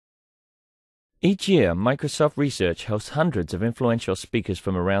Each year, Microsoft Research hosts hundreds of influential speakers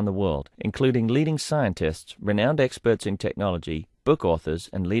from around the world, including leading scientists, renowned experts in technology, book authors,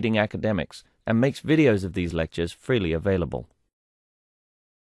 and leading academics, and makes videos of these lectures freely available.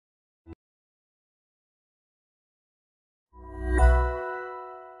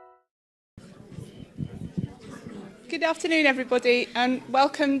 Good afternoon, everybody, and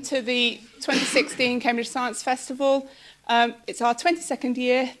welcome to the 2016 Cambridge Science Festival. It's our 22nd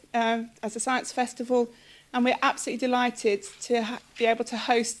year as a science festival, and we're absolutely delighted to be able to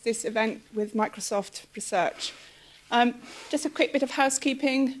host this event with Microsoft Research. Just a quick bit of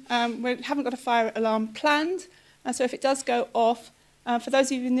housekeeping. We haven't got a fire alarm planned, so if it does go off, for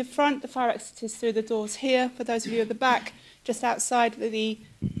those of you in the front, the fire exit is through the doors here. For those of you at the back, just outside the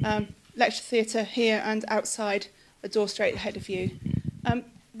lecture theatre here and outside a door straight ahead of you.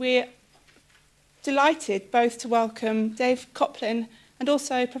 We're delighted both to welcome Dave Coplin and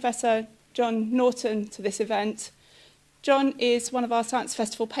also Professor John Norton to this event. John is one of our Science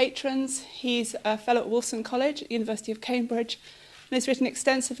Festival patrons. He's a fellow at Wolfson College at the University of Cambridge and has written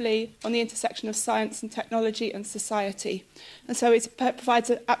extensively on the intersection of science and technology and society. And so it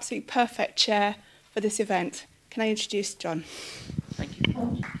provides an absolutely perfect chair for this event. Can I introduce John? Thank you.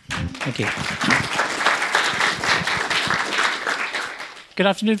 Thank you. Good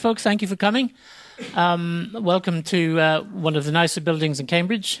afternoon, folks. Thank you for coming. Welcome to one of the nicer buildings in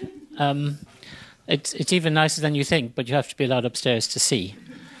Cambridge. It's even nicer than you think, but you have to be allowed upstairs to see.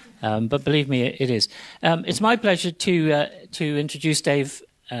 But believe me, it is. It's my pleasure to introduce Dave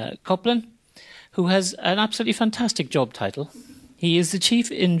Coplin, who has an absolutely fantastic job title. He is the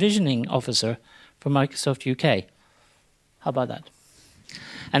Chief Envisioning Officer for Microsoft UK. How about that?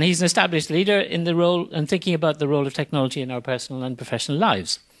 And he's an established leader in the role and thinking about the role of technology in our personal and professional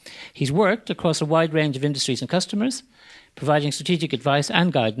lives. He's worked across a wide range of industries and customers, providing strategic advice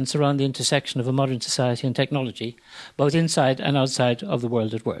and guidance around the intersection of a modern society and technology, both inside and outside of the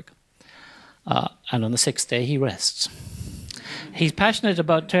world at work. And on the sixth day, he rests. He's passionate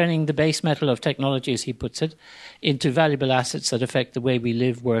about turning the base metal of technology, as he puts it, into valuable assets that affect the way we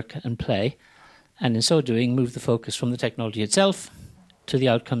live, work, and play, and in so doing, move the focus from the technology itself to the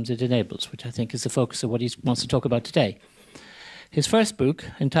outcomes it enables, which I think is the focus of what he wants to talk about today. His first book,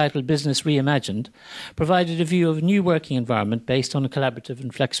 entitled Business Reimagined, provided a view of a new working environment based on a collaborative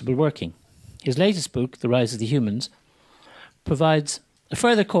and flexible working. His latest book, The Rise of the Humans, provides a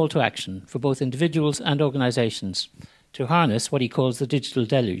further call to action for both individuals and organizations to harness what he calls the digital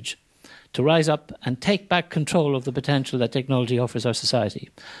deluge, to rise up and take back control of the potential that technology offers our society.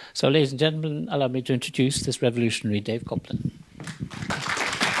 So, ladies and gentlemen, allow me to introduce this revolutionary Dave Coplin.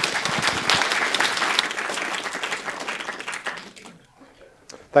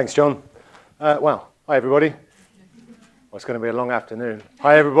 Thanks, John. Well, hi, everybody. Well, it's going to be a long afternoon.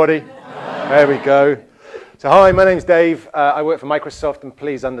 Hi, everybody. There we go. So, hi, my name's Dave. I work for Microsoft, and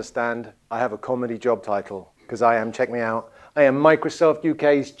please understand, I have a comedy job title, because I am, check me out, I am Microsoft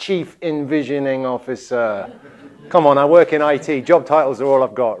UK's Chief Envisioning Officer. Come on, I work in IT. Job titles are all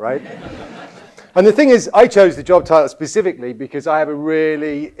I've got, right? And the thing is, I chose the job title specifically because I have a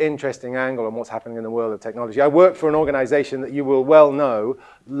really interesting angle on what's happening in the world of technology. I work for an organization that you will well know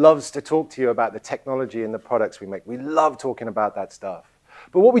loves to talk to you about the technology and the products we make. We love talking about that stuff.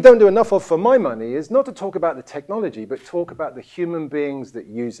 But what we don't do enough of for my money is not to talk about the technology, but talk about the human beings that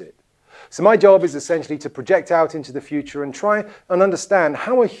use it. So my job is essentially to project out into the future and try and understand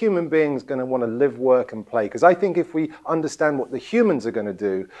how are human beings going to want to live, work, and play. Because I think if we understand what the humans are going to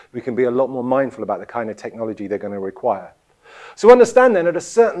do, we can be a lot more mindful about the kind of technology they're going to require. So understand then, at a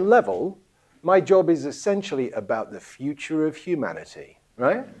certain level, my job is essentially about the future of humanity,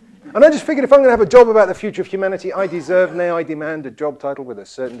 right? And I just figured if I'm going to have a job about the future of humanity, I deserve, nay, I demand a job title with a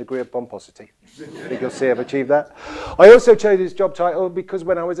certain degree of pomposity. I think you'll see I've achieved that. I also chose this job title because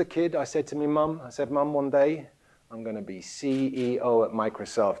when I was a kid, I said to me mum, Mum, one day, I'm going to be CEO at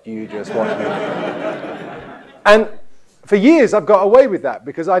Microsoft. You just watch me. And for years, I've got away with that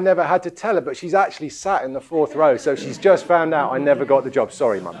because I never had to tell her, but she's actually sat in the fourth row, so she's just found out I never got the job.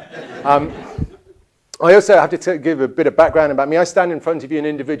 Sorry, Mum. I also have to give a bit of background about me. I stand in front of you an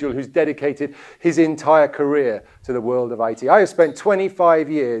individual who's dedicated his entire career to the world of IT. I have spent 25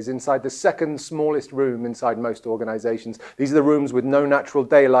 years inside the second smallest room inside most organizations. These are the rooms with no natural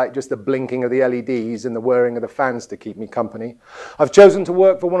daylight, just the blinking of the LEDs and the whirring of the fans to keep me company. I've chosen to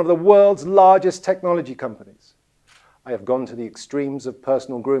work for one of the world's largest technology companies. I have gone to the extremes of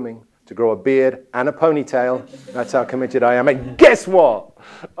personal grooming to grow a beard and a ponytail. That's how committed I am. And guess what?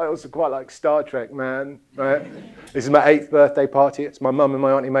 I also quite like Star Trek, man. Right? This is my 8th birthday party. It's my mum and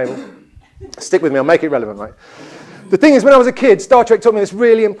my Auntie Mabel. Stick with me, I'll make it relevant, right? The thing is, when I was a kid, Star Trek taught me this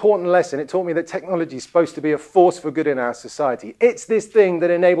really important lesson. It taught me that technology is supposed to be a force for good in our society. It's this thing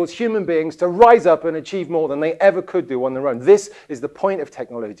that enables human beings to rise up and achieve more than they ever could do on their own. This is the point of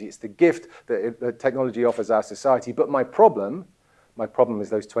technology. It's the gift that technology offers our society. But my problem is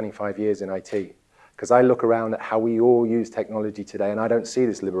those 25 years in IT. Because I look around at how we all use technology today, and I don't see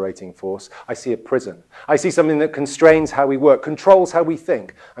this liberating force. I see a prison. I see something that constrains how we work, controls how we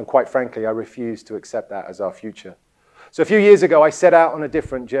think, and quite frankly, I refuse to accept that as our future. So a few years ago, I set out on a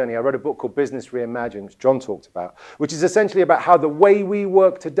different journey. I wrote a book called Business Reimagined, which John talked about, which is essentially about how the way we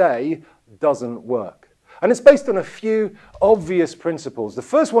work today doesn't work. And it's based on a few obvious principles. The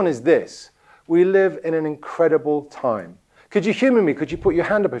first one is this: we live in an incredible time. Could you humor me? Could you put your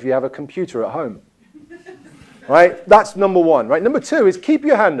hand up if you have a computer at home? Right? That's number one. Right? Number two is keep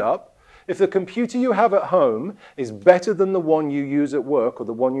your hand up if the computer you have at home is better than the one you use at work or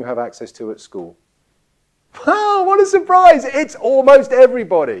the one you have access to at school. Wow, what a surprise! It's almost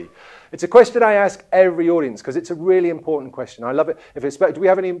everybody. It's a question I ask every audience because it's a really important question. I love it. Do we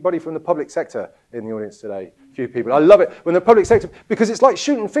have anybody from the public sector in the audience today? A few people. I love it when the public sector, because it's like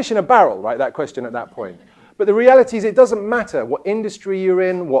shooting fish in a barrel, right? That question at that point. But the reality is it doesn't matter what industry you're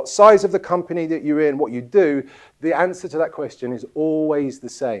in, what size of the company that you're in, what you do, the answer to that question is always the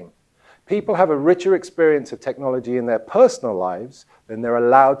same. People have a richer experience of technology in their personal lives than they're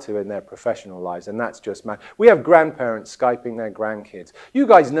allowed to in their professional lives, and that's just mad. We have grandparents Skyping their grandkids. You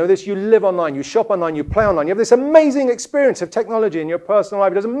guys know this. You live online, you shop online, you play online. You have this amazing experience of technology in your personal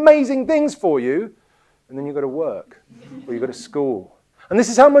life. It does amazing things for you, and then you go to work or you go to school. And this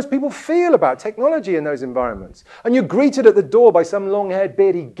is how most people feel about technology in those environments. And you're greeted at the door by some long-haired,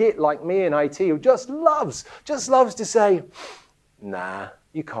 beardy git like me in IT who just loves to say, nah,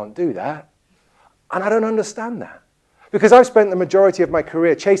 you can't do that. And I don't understand that. Because I've spent the majority of my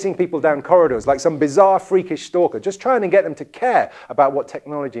career chasing people down corridors like some bizarre, freakish stalker, just trying to get them to care about what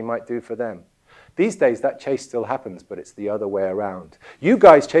technology might do for them. These days, that chase still happens, but it's the other way around. You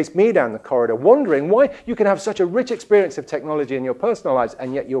guys chase me down the corridor, wondering why you can have such a rich experience of technology in your personal lives,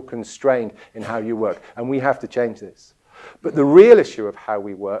 and yet you're constrained in how you work. And we have to change this. But the real issue of how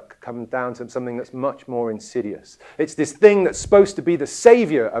we work comes down to something that's much more insidious. It's this thing that's supposed to be the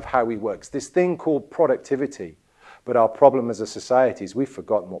savior of how we work. It's this thing called productivity. But our problem as a society is we've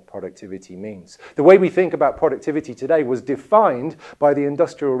forgotten what productivity means. The way we think about productivity today was defined by the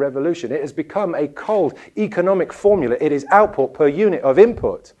Industrial Revolution. It has become a cold economic formula. It is output per unit of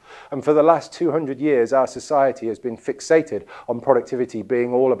input. And for the last 200 years, our society has been fixated on productivity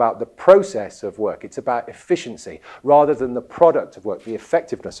being all about the process of work. It's about efficiency rather than the product of work, the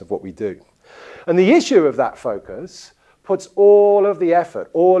effectiveness of what we do. And the issue of that focus puts all of the effort,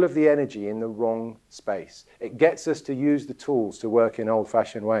 all of the energy in the wrong space. It gets us to use the tools to work in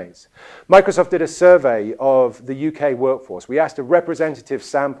old-fashioned ways. Microsoft did a survey of the UK workforce. We asked a representative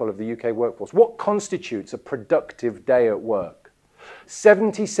sample of the UK workforce, what constitutes a productive day at work?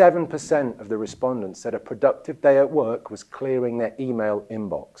 77% of the respondents said a productive day at work was clearing their email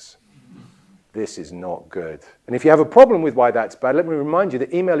inbox. This is not good. And if you have a problem with why that's bad, let me remind you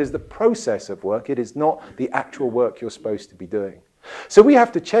that email is the process of work. It is not the actual work you're supposed to be doing. So we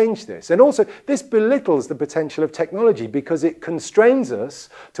have to change this. And also, this belittles the potential of technology because it constrains us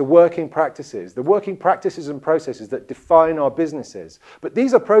to working practices, the working practices and processes that define our businesses. But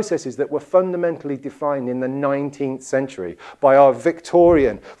these are processes that were fundamentally defined in the 19th century by our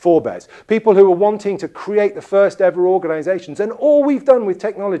Victorian forebears, people who were wanting to create the first ever organizations. And all we've done with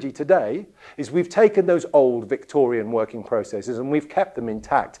technology today is we've taken those old Victorian working processes and we've kept them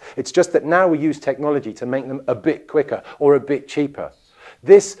intact. It's just that now we use technology to make them a bit quicker or a bit cheaper.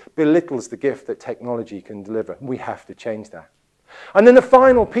 This belittles the gift that technology can deliver. We have to change that. And then the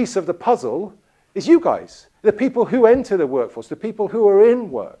final piece of the puzzle is you guys, the people who enter the workforce, the people who are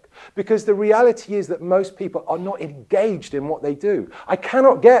in work. Because the reality is that most people are not engaged in what they do. I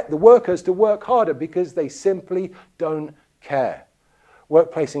cannot get the workers to work harder because they simply don't care.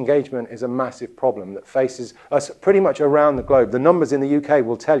 Workplace engagement is a massive problem that faces us pretty much around the globe. The numbers in the UK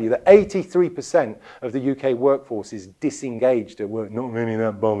will tell you that 83% of the UK workforce is disengaged at work, not really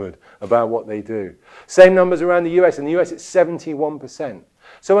that bothered about what they do. Same numbers around the US. In the US, it's 71%.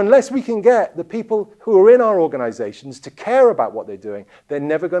 So unless we can get the people who are in our organizations to care about what they're doing, they're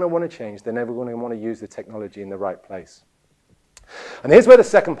never going to want to change. They're never going to want to use the technology in the right place. And here's where the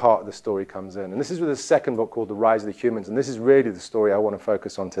second part of the story comes in. And this is with the second book called The Rise of the Humans. And this is really the story I want to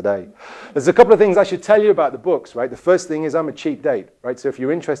focus on today. There's a couple of things I should tell you about the books, right? The first thing is I'm a cheap date, right? So if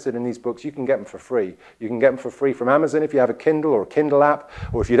you're interested in these books, you can get them for free. You can get them for free from Amazon if you have a Kindle or a Kindle app.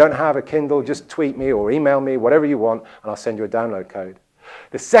 Or if you don't have a Kindle, just tweet me or email me, whatever you want, and I'll send you a download code.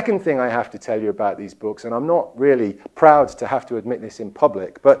 The second thing I have to tell you about these books, and I'm not really proud to have to admit this in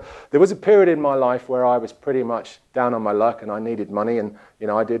public, but there was a period in my life where I was pretty much down on my luck and I needed money, and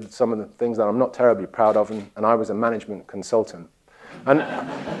I did some of the things that I'm not terribly proud of, and I was a management consultant. And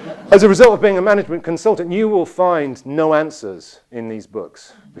as a result of being a management consultant, you will find no answers in these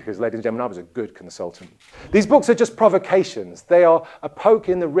books, because, ladies and gentlemen, I was a good consultant. These books are just provocations. They are a poke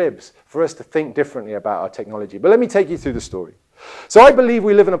in the ribs for us to think differently about our technology. But let me take you through the story. So I believe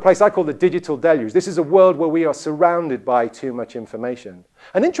we live in a place I call the digital deluge. This is a world where we are surrounded by too much information.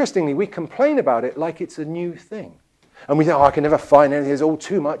 And interestingly, we complain about it like it's a new thing. And we think, oh, I can never find anything, there's all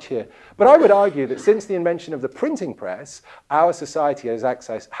too much here. But I would argue that since the invention of the printing press, our society has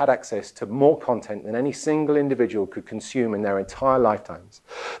had access to more content than any single individual could consume in their entire lifetimes.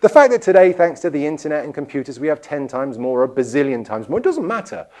 The fact that today, thanks to the internet and computers, we have 10 times more or a bazillion times more, it doesn't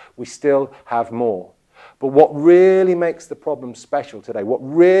matter. We still have more. But what really makes the problem special today, what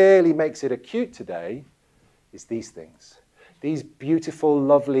really makes it acute today, is these things. These beautiful,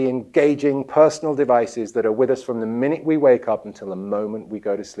 lovely, engaging personal devices that are with us from the minute we wake up until the moment we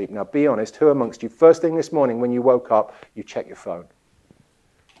go to sleep. Now, be honest, who amongst you, first thing this morning when you woke up, you check your phone?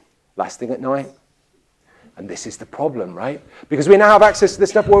 Last thing at night? And this is the problem, right? Because we now have access to this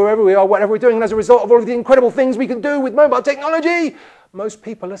stuff wherever we are, whatever we're doing, and as a result of all of the incredible things we can do with mobile technology, most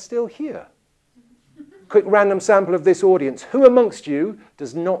people are still here. Quick random sample of this audience. Who amongst you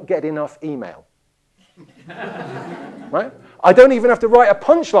does not get enough email? Right? I don't even have to write a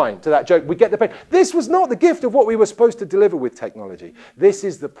punchline to that joke. We get the pain. This was not the gift of what we were supposed to deliver with technology. This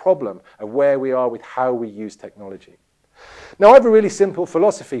is the problem of where we are with how we use technology. Now, I have a really simple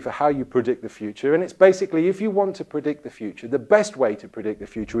philosophy for how you predict the future, and it's basically, if you want to predict the future, the best way to predict the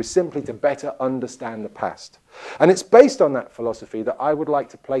future is simply to better understand the past. And it's based on that philosophy that I would like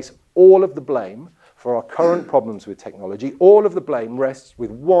to place all of the blame for our current problems with technology. All of the blame rests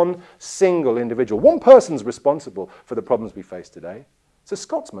with one single individual. One person's responsible for the problems we face today. It's a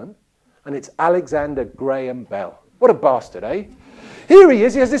Scotsman, and it's Alexander Graham Bell. What a bastard, eh? Here he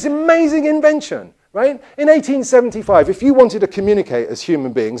is. He has this amazing invention, right? In 1875, if you wanted to communicate as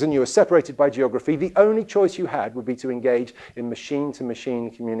human beings and you were separated by geography, the only choice you had would be to engage in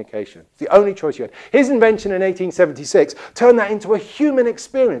machine-to-machine communication. It's the only choice you had. His invention in 1876 turned that into a human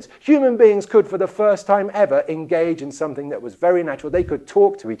experience. Human beings could, for the first time ever, engage in something that was very natural. They could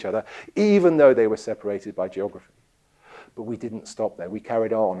talk to each other, even though they were separated by geography. But we didn't stop there. We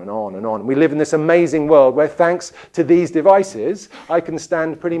carried on and on and on. We live in this amazing world where, thanks to these devices, I can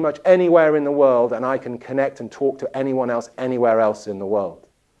stand pretty much anywhere in the world and I can connect and talk to anyone else anywhere else in the world.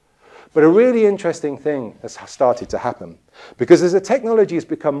 But a really interesting thing has started to happen, because as the technology has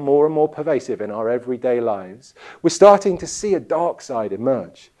become more and more pervasive in our everyday lives, we're starting to see a dark side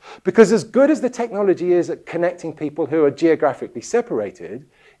emerge. Because as good as the technology is at connecting people who are geographically separated,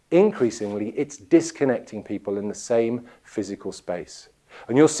 increasingly, it's disconnecting people in the same physical space.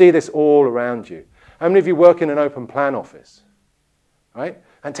 And you'll see this all around you. How many of you work in an open plan office? Right?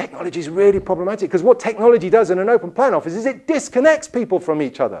 And technology is really problematic, because what technology does in an open plan office is it disconnects people from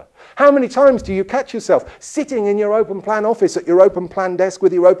each other. How many times do you catch yourself sitting in your open plan office at your open plan desk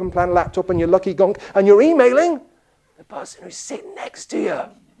with your open plan laptop and your lucky gonk, and you're emailing the person who's sitting next to you?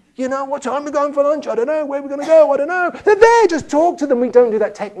 You know, what time we're going for lunch? I don't know. Where we're going to go? I don't know. They're there. Just talk to them. We don't do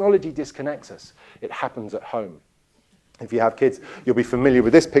that. Technology disconnects us. It happens at home. If you have kids, you'll be familiar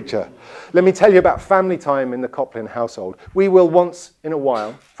with this picture. Let me tell you about family time in the Coplin household. We will once in a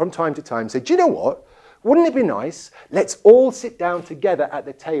while, from time to time, say, do you know what? Wouldn't it be nice? Let's all sit down together at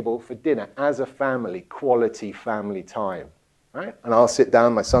the table for dinner as a family, quality family time. Right? And I'll sit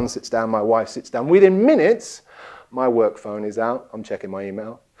down. My son sits down. My wife sits down. Within minutes, my work phone is out. I'm checking my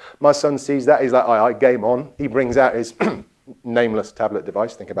email. My son sees that. He's like, all right, game on. He brings out his nameless tablet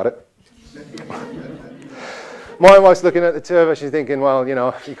device. Think about it. My wife's looking at the two of us. She's thinking, well, you know,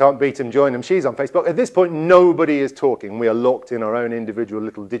 if you can't beat them, join them. She's on Facebook. At this point, nobody is talking. We are locked in our own individual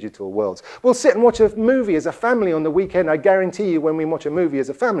little digital worlds. We'll sit and watch a movie as a family on the weekend. I guarantee you, when we watch a movie as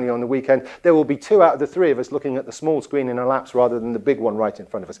a family on the weekend, there will be 2 out of the 3 of us looking at the small screen in our laps rather than the big one right in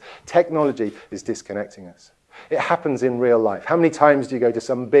front of us. Technology is disconnecting us. It happens in real life. How many times do you go to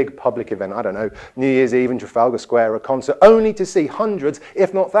some big public event, I don't know, New Year's Eve in Trafalgar Square, a concert, only to see hundreds,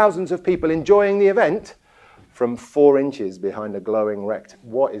 if not thousands of people enjoying the event from 4 inches behind a glowing rect?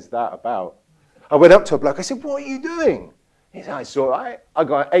 What is that about? I went up to a bloke, I said, what are you doing? He said, it's all right. I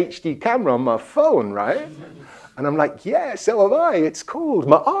got an HD camera on my phone, right? And I'm like, yeah, so have I. It's called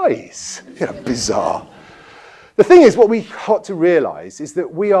my eyes. You know, bizarre. The thing is, what we ought to realize is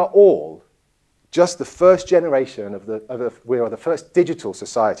that we are all just the first generation we are the first digital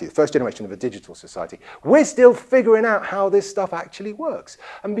society, the first generation of a digital society. We're still figuring out how this stuff actually works.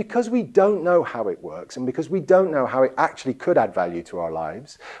 And because we don't know how it works, and because we don't know how it actually could add value to our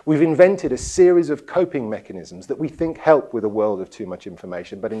lives, we've invented a series of coping mechanisms that we think help with a world of too much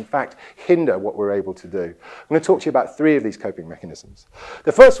information, but in fact hinder what we're able to do. I'm going to talk to you about 3 of these coping mechanisms.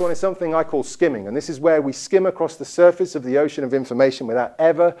 The first one is something I call skimming, and this is where we skim across the surface of the ocean of information without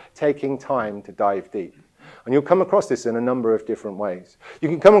ever taking time to dive deep. And you'll come across this in a number of different ways. You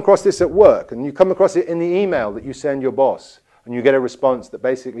can come across this at work, and you come across it in the email that you send your boss, and you get a response that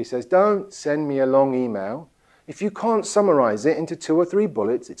basically says, don't send me a long email. If you can't summarize it into 2 or 3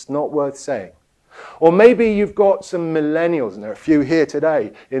 bullets, it's not worth saying. Or maybe you've got some millennials, and there are a few here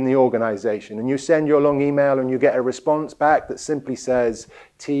today in the organization, and you send your long email and you get a response back that simply says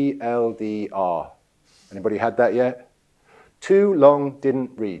TLDR. Anybody had that yet? Too long,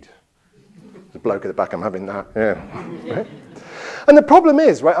 didn't read. There's a bloke at the back, I'm having that, yeah. Right? And the problem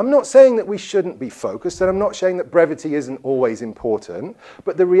is, right, I'm not saying that we shouldn't be focused, and I'm not saying that brevity isn't always important,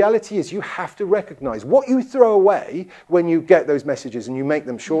 but the reality is you have to recognize what you throw away when you get those messages and you make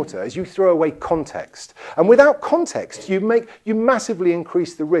them shorter is you throw away context. And without context, you massively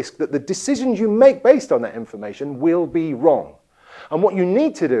increase the risk that the decisions you make based on that information will be wrong. And what you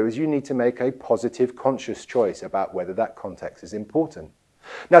need to do is you need to make a positive, conscious choice about whether that context is important.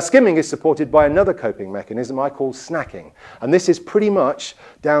 Now, skimming is supported by another coping mechanism I call snacking. And this is pretty much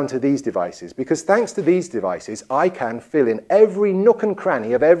down to these devices, because thanks to these devices, I can fill in every nook and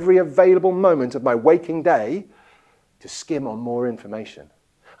cranny of every available moment of my waking day to skim on more information.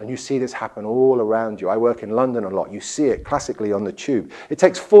 And you see this happen all around you. I work in London a lot. You see it classically on the tube. It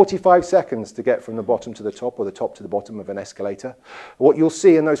takes 45 seconds to get from the bottom to the top or the top to the bottom of an escalator. What you'll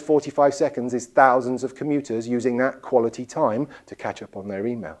see in those 45 seconds is thousands of commuters using that quality time to catch up on their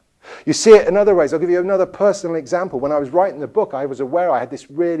email. You see it in other ways. I'll give you another personal example. When I was writing the book, I was aware I had this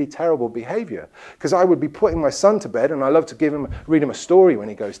really terrible behavior because I would be putting my son to bed, and I love to read him a story when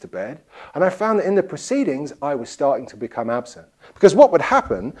he goes to bed. And I found that in the proceedings, I was starting to become absent. Because what would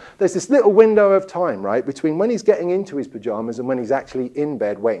happen, there's this little window of time, right, between when he's getting into his pajamas and when he's actually in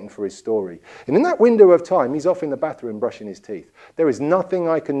bed waiting for his story. And in that window of time, he's off in the bathroom brushing his teeth. There is nothing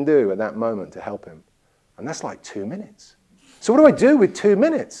I can do at that moment to help him. And that's like 2 minutes. So what do I do with 2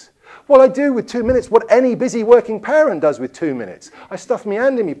 minutes? Well, I do with 2 minutes what any busy working parent does with 2 minutes. I stuff my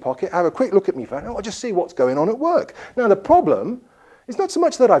hand in my pocket, have a quick look at my phone, and I'll just see what's going on at work. Now, the problem is not so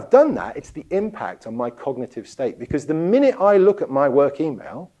much that I've done that, it's the impact on my cognitive state. Because the minute I look at my work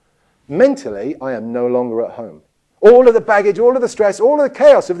email, mentally, I am no longer at home. All of the baggage, all of the stress, all of the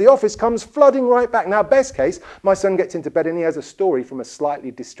chaos of the office comes flooding right back. Now, best case, my son gets into bed and he has a story from a slightly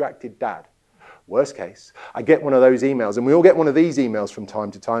distracted dad. Worst case, I get one of those emails, and we all get one of these emails from time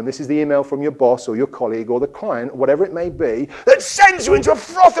to time. This is the email from your boss or your colleague or the client, or whatever it may be, that sends you into a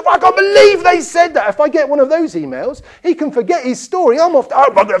froth of, I can't believe they said that. If I get one of those emails, he can forget his story. I'm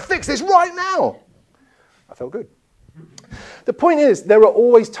going to fix this right now. I felt good. The point is, there are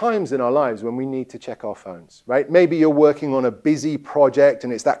always times in our lives when we need to check our phones, right? Maybe you're working on a busy project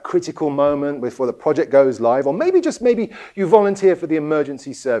and it's that critical moment before the project goes live, or maybe you volunteer for the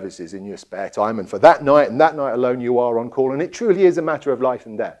emergency services in your spare time, and for that night and that night alone you are on call, and it truly is a matter of life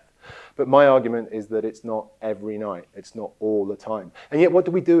and death. But my argument is that it's not every night. It's not all the time. And yet what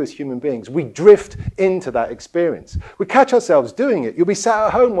do we do as human beings? We drift into that experience. We catch ourselves doing it. You'll be sat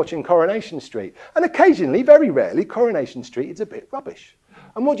at home watching Coronation Street. And occasionally, very rarely, Coronation Street is a bit rubbish.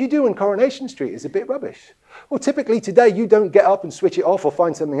 And what do you do when Coronation Street is a bit rubbish? Well, typically today you don't get up and switch it off or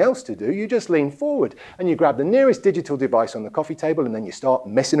find something else to do. You just lean forward and you grab the nearest digital device on the coffee table and then you start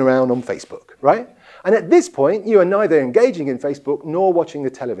messing around on Facebook, right? And at this point, you are neither engaging in Facebook nor watching the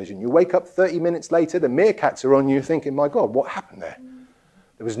television. You wake up 30 minutes later, the meerkats are on you thinking, my God, what happened there?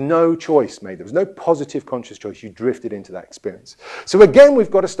 There was no choice made. There was no positive conscious choice. You drifted into that experience. So again,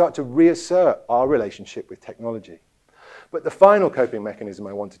 we've got to start to reassert our relationship with technology. But the final coping mechanism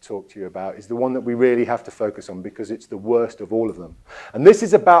I want to talk to you about is the one that we really have to focus on because it's the worst of all of them. And this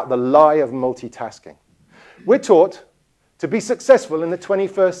is about the lie of multitasking. We're taught to be successful in the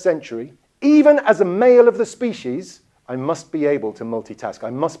 21st century, even as a male of the species, I must be able to multitask. I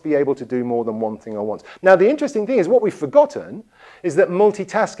must be able to do more than one thing at once. Now, the interesting thing is what we've forgotten is that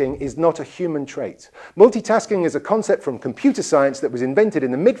multitasking is not a human trait. Multitasking is a concept from computer science that was invented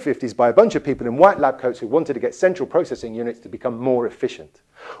in the mid-50s by a bunch of people in white lab coats who wanted to get central processing units to become more efficient.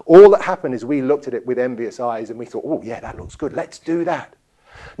 All that happened is we looked at it with envious eyes and we thought, oh, yeah, that looks good. Let's do that.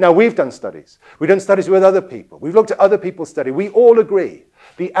 Now, we've done studies. We've done studies with other people. We've looked at other people's studies. We all agree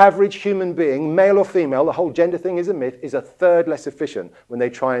The average human being, male or female, the whole gender thing is a myth, is a third less efficient when they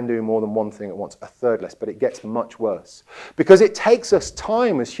try and do more than one thing at once, a third less, but it gets much worse. Because it takes us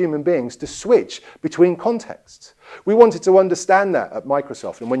time as human beings to switch between contexts. We wanted to understand that at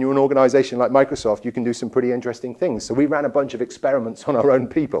Microsoft, and when you're an organization like Microsoft, you can do some pretty interesting things. So we ran a bunch of experiments on our own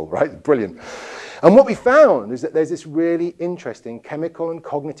people, right? Brilliant. And what we found is that there's this really interesting chemical and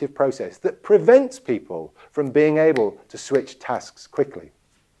cognitive process that prevents people from being able to switch tasks quickly.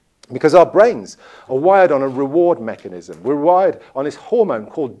 Because our brains are wired on a reward mechanism. We're wired on this hormone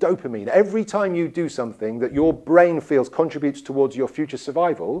called dopamine. Every time you do something that your brain feels contributes towards your future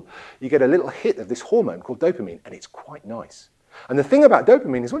survival, you get a little hit of this hormone called dopamine, and it's quite nice. And the thing about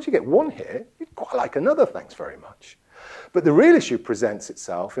dopamine is once you get one hit, you'd quite like another, thanks very much. But the real issue presents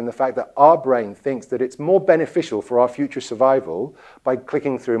itself in the fact that our brain thinks that it's more beneficial for our future survival by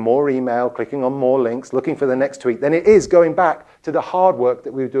clicking through more email, clicking on more links, looking for the next tweet, than it is going back to the hard work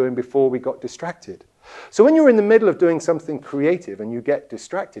that we were doing before we got distracted. So when you're in the middle of doing something creative and you get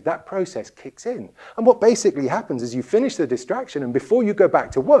distracted, that process kicks in. And what basically happens is you finish the distraction, and before you go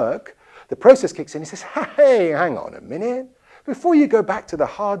back to work, the process kicks in and says, hey, hang on a minute. Before you go back to the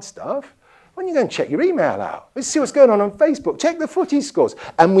hard stuff, why don't you go and check your email out? Let's see what's going on Facebook. Check the footy scores.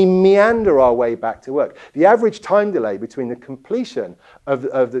 And we meander our way back to work. The average time delay between the completion of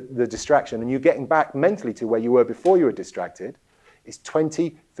the distraction and you getting back mentally to where you were before you were distracted is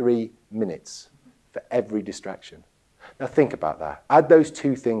 23 minutes for every distraction. Now think about that. Add those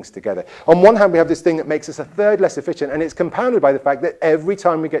two things together. On one hand, we have this thing that makes us a third less efficient, and it's compounded by the fact that every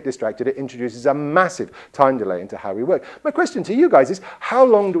time we get distracted, it introduces a massive time delay into how we work. My question to you guys is, how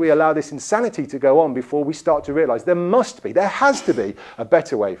long do we allow this insanity to go on before we start to realize there has to be a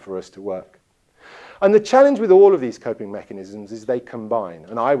better way for us to work? And the challenge with all of these coping mechanisms is they combine.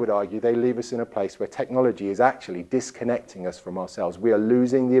 And I would argue they leave us in a place where technology is actually disconnecting us from ourselves. We are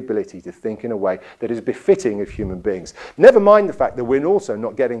losing the ability to think in a way that is befitting of human beings. Never mind the fact that we're also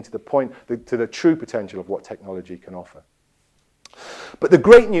not getting to the point, to the true potential of what technology can offer. But the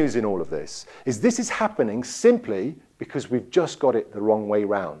great news in all of this is happening simply because we've just got it the wrong way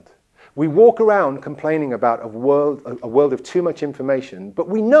round. We walk around complaining about a world of too much information, but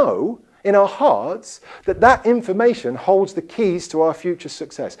we know in our hearts that information holds the keys to our future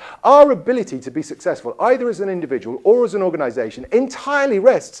success. Our ability to be successful, either as an individual or as an organization, entirely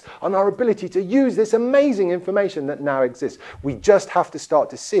rests on our ability to use this amazing information that now exists. We just have to start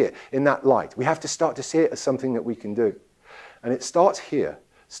to see it in that light. We have to start to see it as something that we can do. And it starts here.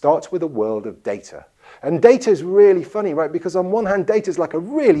 Starts with a world of data. And data is really funny, right? Because on one hand, data is like a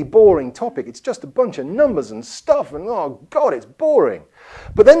really boring topic. It's just a bunch of numbers and stuff, and oh God, it's boring.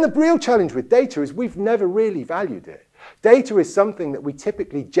 But then the real challenge with data is we've never really valued it. Data is something that we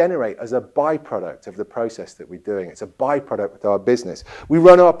typically generate as a byproduct of the process that we're doing. It's a byproduct of our business. We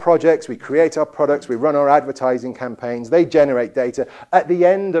run our projects, we create our products, we run our advertising campaigns. They generate data at the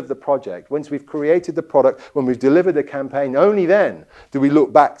end of the project. Once we've created the product, when we've delivered the campaign, only then do we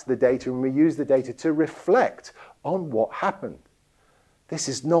look back to the data and we use the data to reflect on what happened. This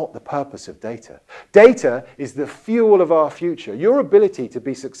is not the purpose of data. Data is the fuel of our future. Your ability to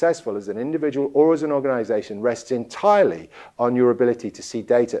be successful as an individual or as an organization rests entirely on your ability to see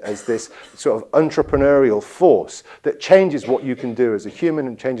data as this sort of entrepreneurial force that changes what you can do as a human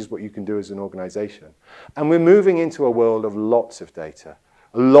and changes what you can do as an organization. And we're moving into a world of lots of data,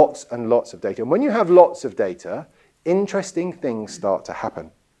 lots and lots of data. And when you have lots of data, interesting things start to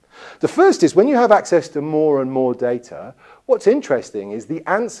happen. The first is when you have access to more and more data, what's interesting is the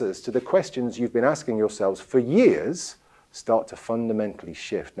answers to the questions you've been asking yourselves for years start to fundamentally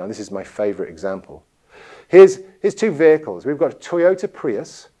shift. Now, this is my favorite example. Here's two vehicles. We've got a Toyota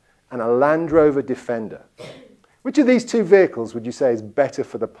Prius and a Land Rover Defender. Which of these two vehicles would you say is better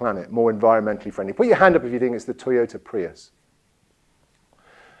for the planet, more environmentally friendly? Put your hand up if you think it's the Toyota Prius.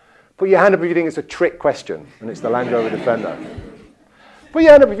 Put your hand up if you think it's a trick question and it's the Land Rover Defender. Put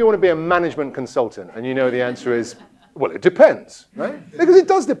your hand up if you want to be a management consultant and you know the answer is, well, it depends, right? Because it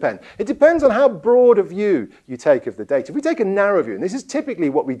does depend. It depends on how broad a view you take of the data. If we take a narrow view, and this is typically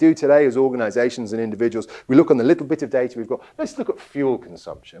what we do today as organizations and individuals, we look on the little bit of data we've got. Let's look at fuel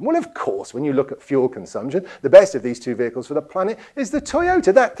consumption. Well, of course, when you look at fuel consumption, the best of these two vehicles for the planet is the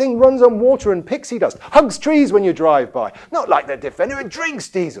Toyota. That thing runs on water and pixie dust, hugs trees when you drive by. Not like the Defender, it drinks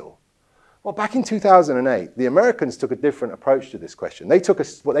diesel. Well, back in 2008, the Americans took a different approach to this question. They took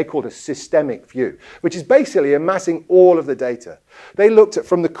what they called a systemic view, which is basically amassing all of the data. They looked at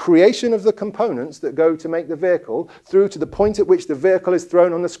from the creation of the components that go to make the vehicle through to the point at which the vehicle is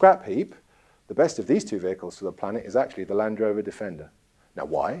thrown on the scrap heap. The best of these two vehicles for the planet is actually the Land Rover Defender. Now,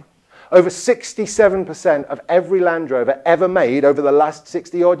 why? Over 67% of every Land Rover ever made over the last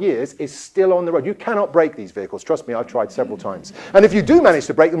 60-odd years is still on the road. You cannot break these vehicles. Trust me, I've tried several times. And if you do manage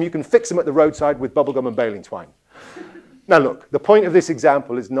to break them, you can fix them at the roadside with bubblegum and baling twine. Now look, the point of this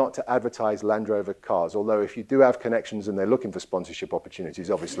example is not to advertise Land Rover cars, although if you do have connections and they're looking for sponsorship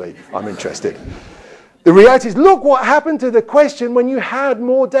opportunities, obviously I'm interested. The reality is, look what happened to the question when you had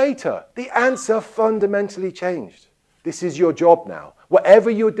more data. The answer fundamentally changed. This is your job now. Whatever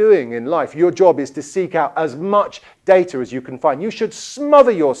you're doing in life, your job is to seek out as much data as you can find. You should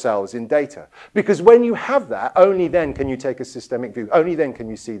smother yourselves in data, because when you have that, only then can you take a systemic view. Only then can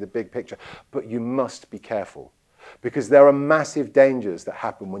you see the big picture. But you must be careful, because there are massive dangers that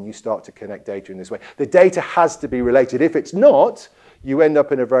happen when you start to connect data in this way. The data has to be related. If it's not, you end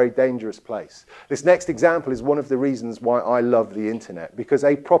up in a very dangerous place. This next example is one of the reasons why I love the internet, because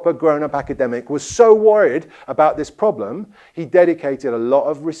a proper grown-up academic was so worried about this problem, he dedicated a lot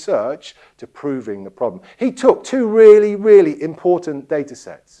of research to proving the problem. He took two really, really important data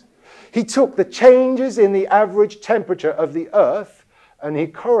sets. He took the changes in the average temperature of the Earth, and he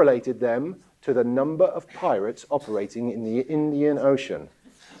correlated them to the number of pirates operating in the Indian Ocean.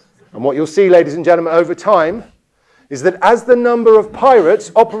 And what you'll see, ladies and gentlemen, over time, is that as the number of pirates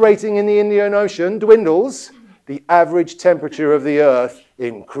operating in the Indian Ocean dwindles, the average temperature of the Earth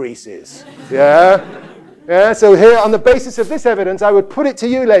increases. Yeah? Yeah, so here, on the basis of this evidence, I would put it to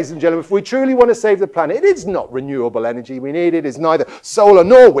you, ladies and gentlemen, if we truly want to save the planet, it is not renewable energy we need. It is neither solar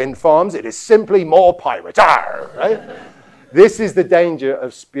nor wind farms. It is simply more pirates. Arr, right? This is the danger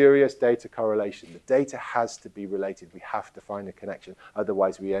of spurious data correlation. The data has to be related. We have to find a connection.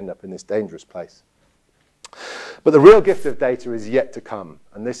 Otherwise, we end up in this dangerous place. But the real gift of data is yet to come,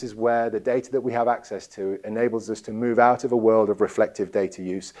 and this is where the data that we have access to enables us to move out of a world of reflective data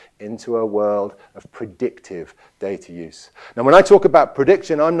use into a world of predictive data use. Now, when I talk about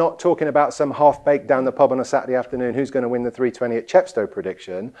prediction, I'm not talking about some half-baked down the pub on a Saturday afternoon who's going to win the 320 at Chepstow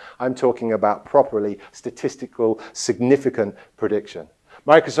prediction. I'm talking about properly statistical, significant prediction.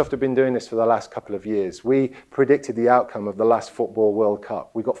 Microsoft have been doing this for the last couple of years. We predicted the outcome of the last Football World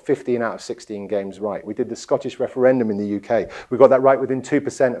Cup. We got 15 out of 16 games right. We did the Scottish referendum in the UK. We got that right within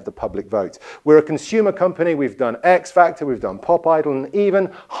 2% of the public vote. We're a consumer company. We've done X Factor, we've done Pop Idol, and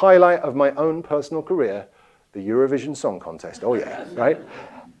even highlight of my own personal career, the Eurovision Song Contest. Oh yeah, right?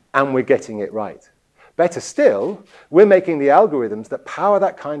 And we're getting it right. Better still, we're making the algorithms that power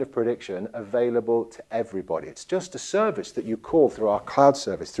that kind of prediction available to everybody. It's just a service that you call through our cloud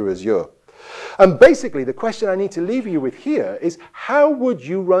service, through Azure. And basically, the question I need to leave you with here is, how would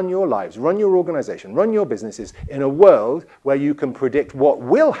you run your lives, run your organization, run your businesses in a world where you can predict what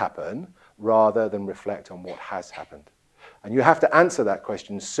will happen rather than reflect on what has happened? And you have to answer that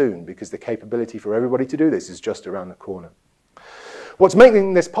question soon, because the capability for everybody to do this is just around the corner. What's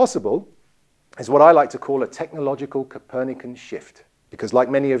making this possible is what I like to call a technological Copernican shift. Because like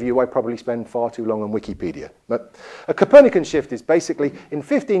many of you, I probably spend far too long on Wikipedia. But a Copernican shift is basically, in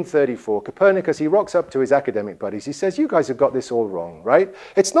 1534, Copernicus, he rocks up to his academic buddies. He says, you guys have got this all wrong, right?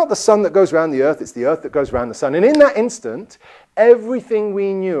 It's not the sun that goes around the Earth, it's the Earth that goes around the sun. And in that instant, everything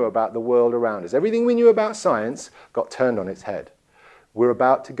we knew about the world around us, everything we knew about science, got turned on its head. We're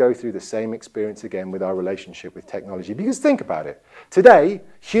about to go through the same experience again with our relationship with technology. Because think about it. Today,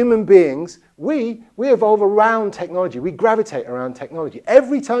 human beings, we evolve around technology. We gravitate around technology.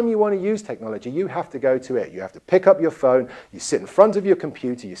 Every time you want to use technology, you have to go to it. You have to pick up your phone, you sit in front of your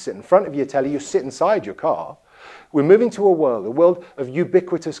computer, you sit in front of your telly, you sit inside your car. We're moving to a world of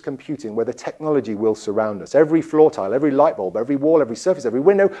ubiquitous computing where the technology will surround us. Every floor tile, every light bulb, every wall, every surface, every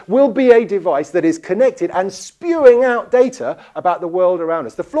window will be a device that is connected and spewing out data about the world around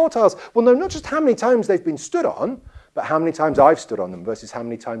us. The floor tiles will know not just how many times they've been stood on, but how many times I've stood on them versus how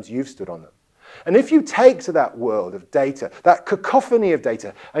many times you've stood on them. And if you take to that world of data, that cacophony of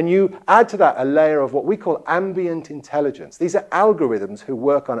data, and you add to that a layer of what we call ambient intelligence, these are algorithms who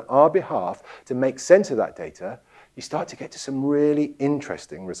work on our behalf to make sense of that data, you start to get to some really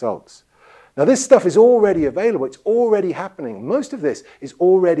interesting results. Now, this stuff is already available. It's already happening. Most of this is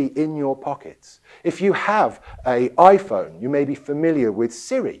already in your pockets. If you have an iPhone, you may be familiar with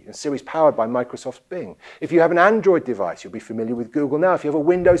Siri, and Siri's powered by Microsoft's Bing. If you have an Android device, you'll be familiar with Google Now. If you have a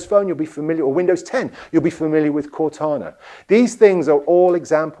Windows phone, you'll be familiar, or Windows 10, you'll be familiar with Cortana. These things are all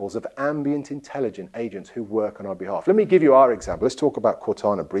examples of ambient intelligent agents who work on our behalf. Let me give you our example. Let's talk about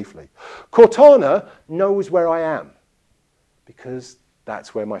Cortana briefly. Cortana knows where I am because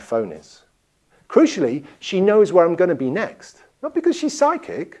that's where my phone is. Crucially, she knows where I'm going to be next. Not because she's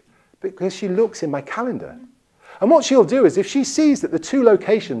psychic, but because she looks in my calendar. And what she'll do is if she sees that the two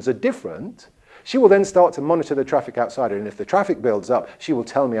locations are different, She will then start to monitor the traffic outside her, and if the traffic builds up, she will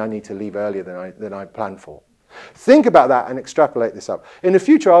tell me I need to leave earlier than I planned for. Think about that and extrapolate this up. In the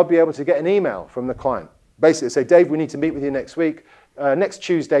future, I'll be able to get an email from the client. Basically say, Dave, we need to meet with you next week, next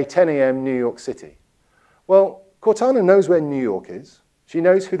Tuesday, 10 a.m., New York City. Well, Cortana knows where New York is. She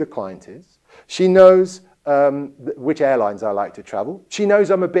knows who the client is. She knows which airlines I like to travel. She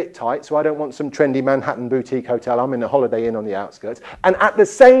knows I'm a bit tight, so I don't want some trendy Manhattan boutique hotel. I'm in a Holiday Inn on the outskirts. And at the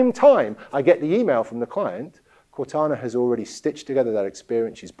same time, I get the email from the client. Cortana has already stitched together that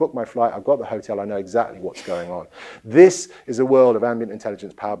experience. She's booked my flight. I've got the hotel. I know exactly what's going on. This is a world of ambient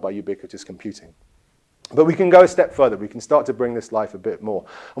intelligence powered by ubiquitous computing. But we can go a step further. We can start to bring this life a bit more.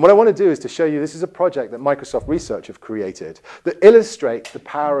 And what I want to do is to show you this is a project that Microsoft Research have created that illustrates the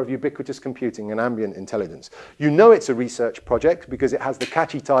power of ubiquitous computing and ambient intelligence. You know it's a research project because it has the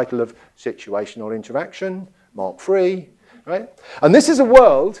catchy title of Situational Interaction, Mark III, right? And this is a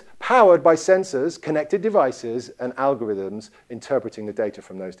world powered by sensors, connected devices, and algorithms interpreting the data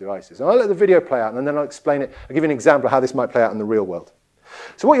from those devices. And I'll let the video play out, and then I'll explain it. I'll give you an example of how this might play out in the real world.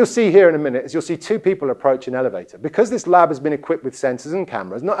 So what you'll see here in a minute is you'll see two people approach an elevator. Because this lab has been equipped with sensors and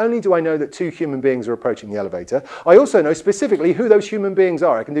cameras, not only do I know that two human beings are approaching the elevator, I also know specifically who those human beings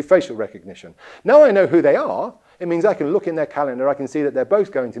are. I can do facial recognition. Now I know who they are. It means I can look in their calendar. I can see that they're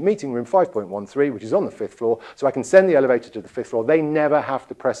both going to meeting room 5.13, which is on the 5th floor. So I can send the elevator to the 5th floor. They never have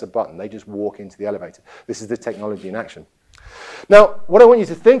to press a button. They just walk into the elevator. This is the technology in action. Now, what I want you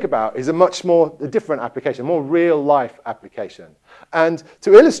to think about is a different application, a more real-life application. And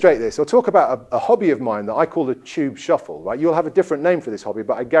to illustrate this, I'll talk about a hobby of mine that I call the tube shuffle. Right? You'll have a different name for this hobby,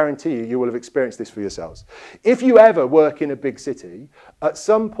 but I guarantee you will have experienced this for yourselves. If you ever work in a big city, at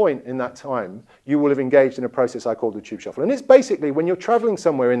some point in that time, you will have engaged in a process I call the tube shuffle. And it's basically when you're traveling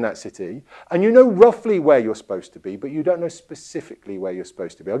somewhere in that city, and you know roughly where you're supposed to be, but you don't know specifically where you're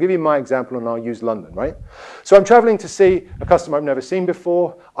supposed to be. I'll give you my example, and I'll use London, right? So I'm traveling to see a customer I've never seen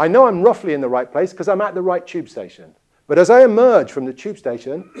before. I know I'm roughly in the right place because I'm at the right tube station. But as I emerge from the tube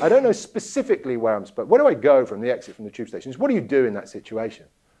station, I don't know specifically where I'm supposed. Where do I go from the exit from the tube station? What do you do in that situation?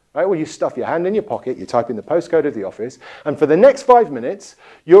 Right? Well, you stuff your hand in your pocket, you type in the postcode of the office, and for the next 5 minutes,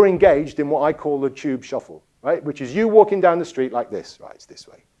 you're engaged in what I call the tube shuffle, right? Which is you walking down the street like this. Right, it's this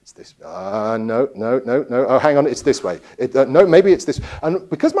way. It's this. No. Oh, hang on, it's this way. No, maybe it's this. And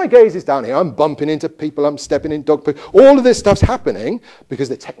because my gaze is down here, I'm bumping into people, I'm stepping in dog poo. All of this stuff's happening because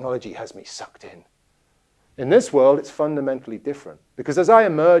the technology has me sucked in. In this world, it's fundamentally different. Because as I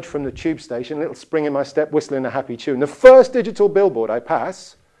emerge from the tube station, a little spring in my step, whistling a happy tune, the first digital billboard I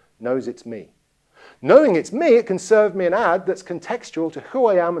pass knows it's me. Knowing it's me, it can serve me an ad that's contextual to who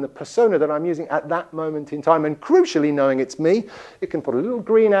I am and the persona that I'm using at that moment in time. And crucially, knowing it's me, it can put a little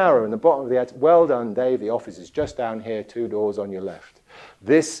green arrow in the bottom of the ad. Well done, Dave. The office is just down here, 2 doors on your left.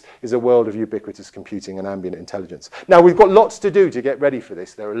 This is a world of ubiquitous computing and ambient intelligence. Now, we've got lots to do to get ready for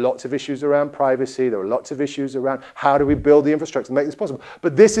this. There are lots of issues around privacy. There are lots of issues around how do we build the infrastructure to make this possible.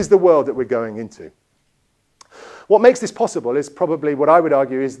 But this is the world that we're going into. What makes this possible is probably what I would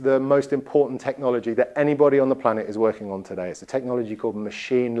argue is the most important technology that anybody on the planet is working on today. It's a technology called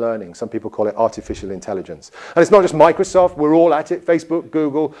machine learning. Some people call it artificial intelligence. And it's not just Microsoft. We're all at it. Facebook,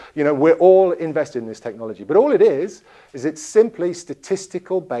 Google, we're all invested in this technology. But all it is it's simply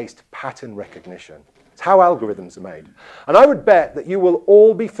statistical-based pattern recognition. It's how algorithms are made. And I would bet that you will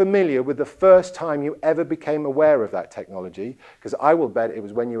all be familiar with the first time you ever became aware of that technology, because I will bet it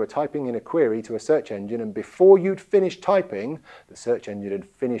was when you were typing in a query to a search engine, and before you'd finished typing, the search engine had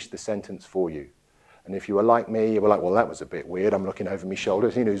finished the sentence for you. And if you were like me, you were like, well, that was a bit weird. I'm looking over my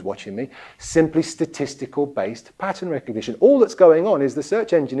shoulder. Who knows watching me? Simply statistical-based pattern recognition. All that's going on is the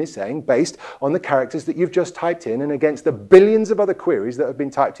search engine is saying, based on the characters that you've just typed in and against the billions of other queries that have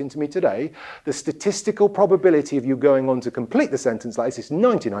been typed into me today, the statistical probability of you going on to complete the sentence like this is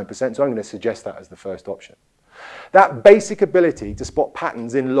 99%, so I'm going to suggest that as the first option. That basic ability to spot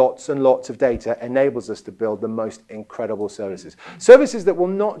patterns in lots and lots of data enables us to build the most incredible services. Services that will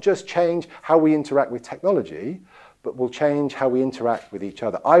not just change how we interact with technology, but will change how we interact with each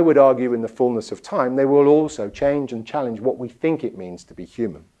other. I would argue in the fullness of time, they will also change and challenge what we think it means to be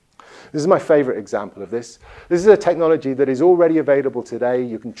human. This is my favorite example of this. This is a technology that is already available today.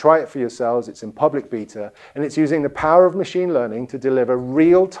 You can try it for yourselves. It's in public beta, and it's using the power of machine learning to deliver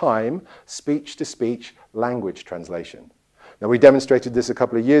real-time speech-to-speech language translation. Now, we demonstrated this a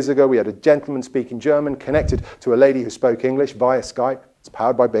couple of years ago. We had a gentleman speaking German connected to a lady who spoke English via Skype. It's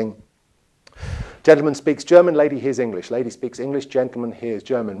powered by Bing. Gentleman speaks German, lady hears English. Lady speaks English, gentleman hears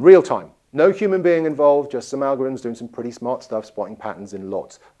German. Real time. No human being involved, just some algorithms doing some pretty smart stuff, spotting patterns in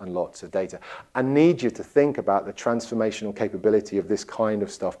lots and lots of data. I need you to think about the transformational capability of this kind of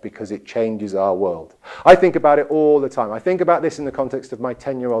stuff because it changes our world. I think about it all the time. I think about this in the context of my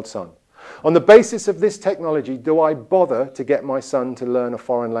 10-year-old son. On the basis of this technology, do I bother to get my son to learn a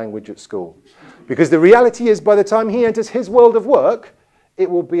foreign language at school? Because the reality is, by the time he enters his world of work, it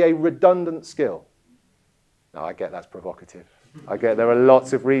will be a redundant skill. Now, I get that's provocative. I get there are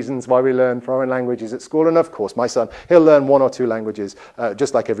lots of reasons why we learn foreign languages at school, and of course, my son, he'll learn 1 or 2 languages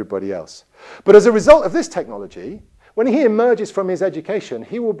just like everybody else. But as a result of this technology, when he emerges from his education,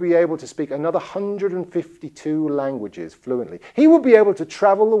 he will be able to speak another 152 languages fluently. He will be able to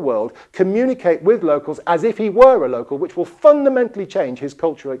travel the world, communicate with locals as if he were a local, which will fundamentally change his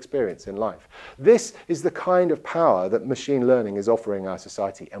cultural experience in life. This is the kind of power that machine learning is offering our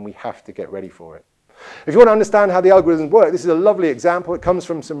society, and we have to get ready for it. If you want to understand how the algorithms work, this is a lovely example. It comes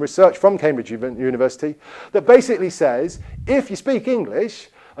from some research from Cambridge University that basically says, if you speak English,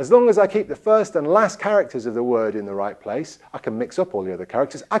 as long as I keep the first and last characters of the word in the right place, I can mix up all the other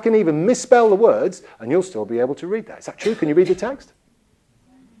characters. I can even misspell the words, and you'll still be able to read that. Is that true? Can you read the text?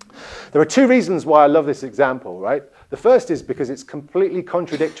 There are 2 reasons why I love this example, right? The first is because it's completely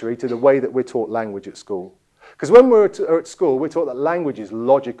contradictory to the way that we're taught language at school. Because when we're at school, we're taught that language is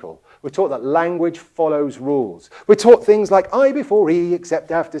logical. We're taught that language follows rules. We're taught things like I before E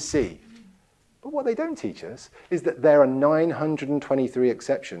except after C. But what they don't teach us is that there are 923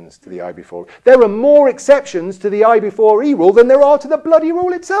 exceptions to the I before. There are more exceptions to the I before E rule than there are to the bloody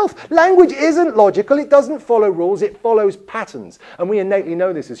rule itself. Language isn't logical. It doesn't follow rules. It follows patterns. And we innately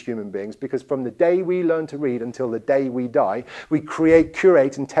know this as human beings because from the day we learn to read until the day we die, we create,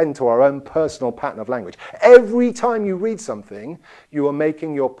 curate, and tend to our own personal pattern of language. Every time you read something, you are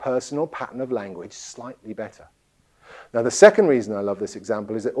making your personal pattern of language slightly better. Now, the second reason I love this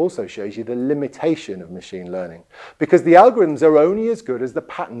example is it also shows you the limitation of machine learning, because the algorithms are only as good as the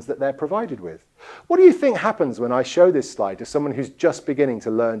patterns that they're provided with. What do you think happens when I show this slide to someone who's just beginning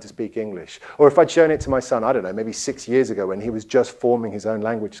to learn to speak English? Or if I'd shown it to my son, I don't know, maybe 6 years ago when he was just forming his own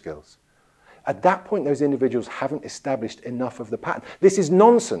language skills? At that point, those individuals haven't established enough of the pattern. This is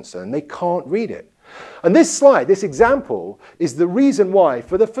nonsense, and they can't read it. And this slide, this example, is the reason why,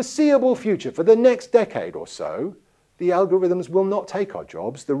 for the foreseeable future, for the next decade or so, the algorithms will not take our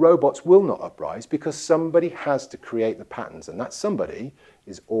jobs, the robots will not uprise, because somebody has to create the patterns, and that somebody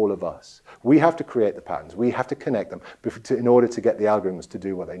is all of us. We have to create the patterns, we have to connect them in order to get the algorithms to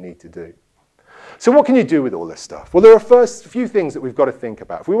do what they need to do. So what can you do with all this stuff? Well, there are first few things that we've got to think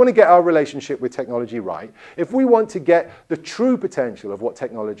about. If we want to get our relationship with technology right, if we want to get the true potential of what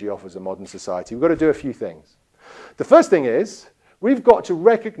technology offers a modern society, we've got to do a few things. The first thing is, we've got to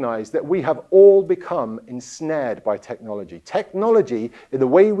recognize that we have all become ensnared by technology. Technology, in the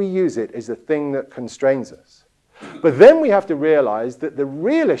way we use it, is the thing that constrains us. But then we have to realize that the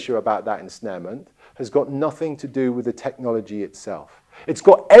real issue about that ensnarement has got nothing to do with the technology itself. It's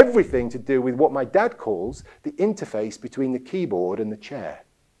got everything to do with what my dad calls the interface between the keyboard and the chair.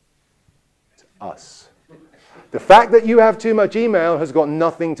 It's us. The fact that you have too much email has got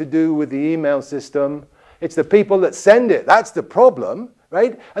nothing to do with the email system. It's the people that send it. That's the problem,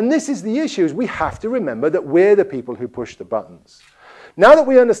 right? And this is the issue, is we have to remember that we're the people who push the buttons. Now that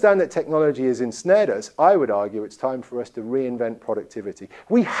we understand that technology has ensnared us, I would argue it's time for us to reinvent productivity.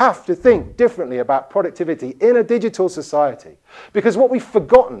 We have to think differently about productivity in a digital society. Because what we've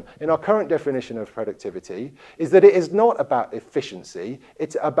forgotten in our current definition of productivity is that it is not about efficiency,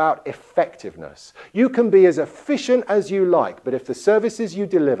 it's about effectiveness. You can be as efficient as you like, but if the services you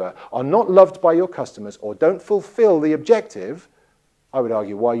deliver are not loved by your customers or don't fulfill the objective, I would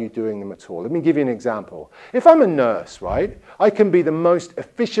argue, why are you doing them at all? Let me give you an example. If I'm a nurse, right, I can be the most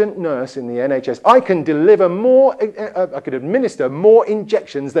efficient nurse in the NHS. I can deliver more, I could administer more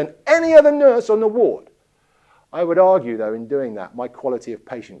injections than any other nurse on the ward. I would argue, though, in doing that, my quality of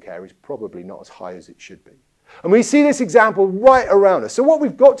patient care is probably not as high as it should be. And we see this example right around us. So what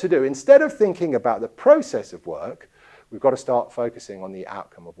we've got to do, instead of thinking about the process of work, we've got to start focusing on the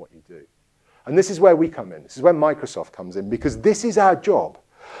outcome of what you do. And this is where we come in. This is where Microsoft comes in, because this is our job.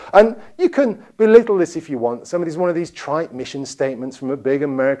 And you can belittle this if you want. Somebody's one of these trite mission statements from a big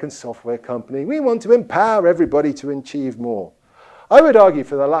American software company. We want to empower everybody to achieve more. I would argue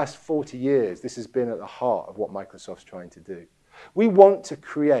for the last 40 years, this has been at the heart of what Microsoft's trying to do. We want to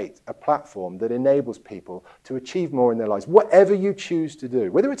create a platform that enables people to achieve more in their lives. Whatever you choose to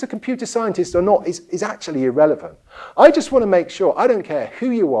do, whether it's a computer scientist or not, is actually irrelevant. I just want to make sure, I don't care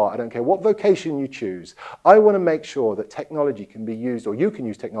who you are, I don't care what vocation you choose, I want to make sure that technology can be used, or you can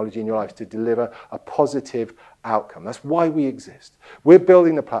use technology in your life to deliver a positive outcome. That's why we exist. We're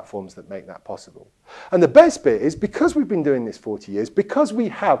building the platforms that make that possible. And the best bit is, because we've been doing this 40 years, because we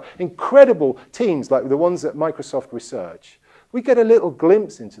have incredible teams like the ones at Microsoft Research, we get a little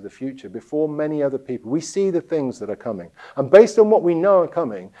glimpse into the future before many other people. We see the things that are coming. And based on what we know are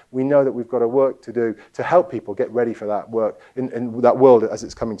coming, we know that we've got a work to do to help people get ready for that work in that world as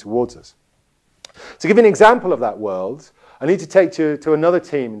it's coming towards us. To give you an example of that world, I need to take you to another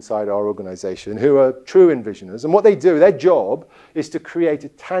team inside our organization who are true envisioners. And what they do, their job, is to create a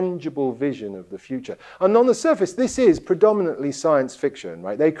tangible vision of the future. And on the surface, this is predominantly science fiction,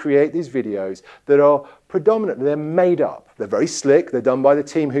 right? They create these videos that are predominantly, they're made up. They're very slick. They're done by the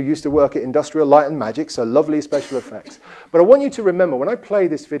team who used to work at Industrial Light and Magic, so lovely special effects. But I want you to remember, when I play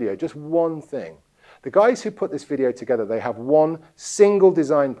this video, just one thing. The guys who put this video together, they have one single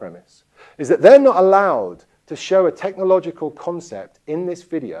design premise, is that they're not allowed to show a technological concept in this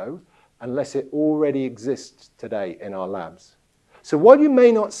video unless it already exists today in our labs. So while you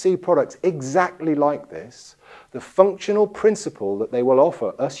may not see products exactly like this, the functional principle that they will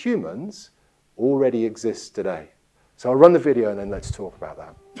offer us humans already exists today. So I'll run the video and then let's talk about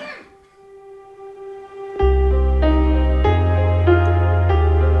that.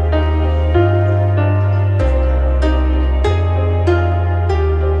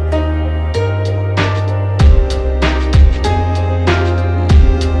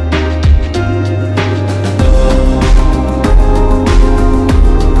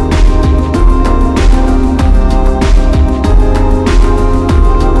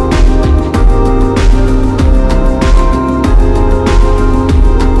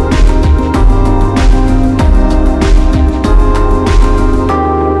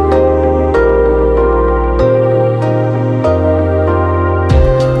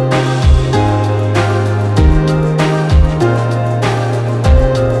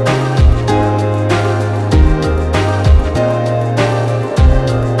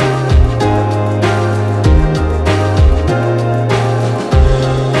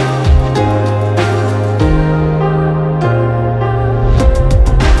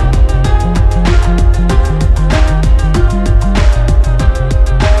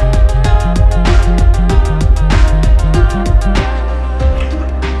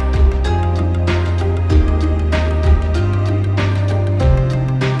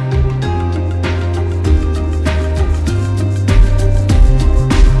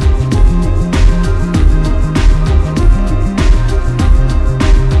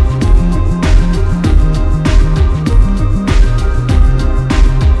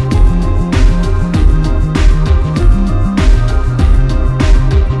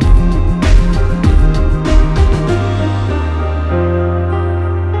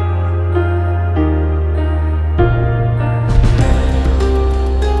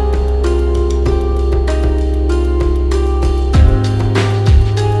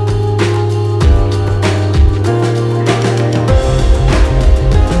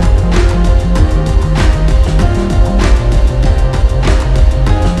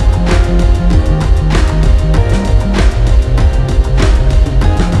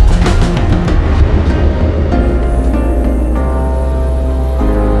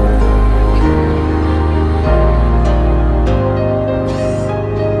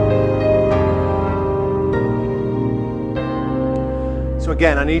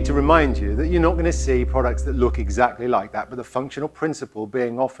 Again, I need to remind you that you're not going to see products that look exactly like that, but the functional principle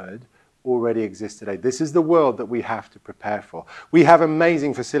being offered already exists today. This is the world that we have to prepare for. We have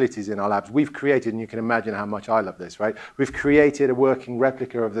amazing facilities in our labs. We've created, and you can imagine how much I love this, right? We've created a working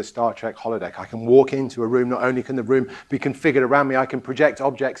replica of the Star Trek holodeck. I can walk into a room, not only can the room be configured around me, I can project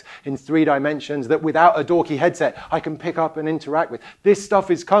objects in 3 dimensions that without a dorky headset, I can pick up and interact with. This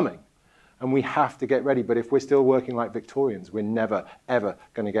stuff is coming. And we have to get ready. But if we're still working like Victorians, we're never, ever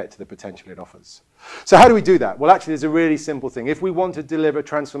going to get to the potential it offers. So how do we do that? Well, actually, there's a really simple thing. If we want to deliver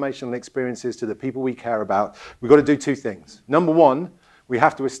transformational experiences to the people we care about, we've got to do 2 things. Number 1, we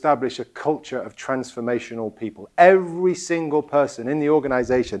have to establish a culture of transformational people. Every single person in the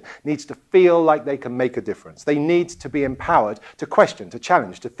organization needs to feel like they can make a difference. They need to be empowered to question, to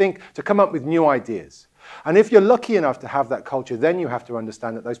challenge, to think, to come up with new ideas. And if you're lucky enough to have that culture, then you have to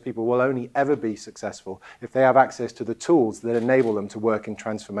understand that those people will only ever be successful if they have access to the tools that enable them to work in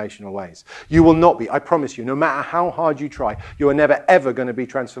transformational ways. You will not be, I promise you, no matter how hard you try, you are never ever going to be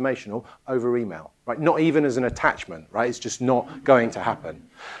transformational over email, right? Not even as an attachment, right? It's just not going to happen.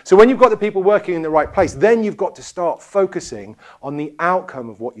 So when you've got the people working in the right place, then you've got to start focusing on the outcome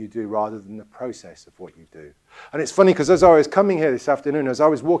of what you do rather than the process of what you do. And it's funny because as I was coming here this afternoon, as I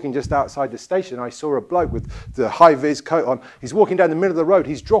was walking just outside the station, I saw a bloke with the high-vis coat on. He's walking down the middle of the road.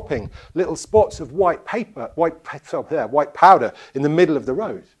 He's dropping little spots of white powder in the middle of the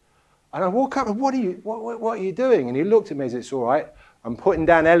road. And I walk up and what are you doing? And he looked at me and said, it's all right. I'm putting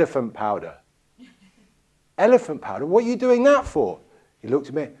down elephant powder. Elephant powder? What are you doing that for? He looked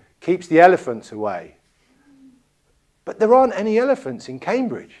at me, keeps the elephants away. But there aren't any elephants in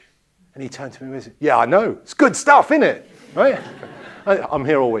Cambridge. And he turned to me and said, yeah, I know. It's good stuff, isn't it? Right? I'm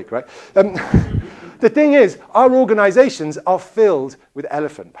here all week, right? The thing is, our organizations are filled with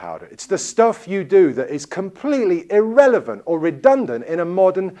elephant powder. It's the stuff you do that is completely irrelevant or redundant in a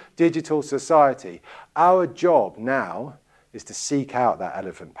modern digital society. Our job now is to seek out that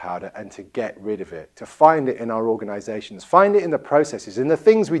elephant powder and to get rid of it, to find it in our organizations, find it in the processes, in the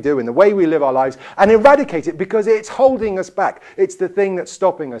things we do, in the way we live our lives, and eradicate it because it's holding us back. It's the thing that's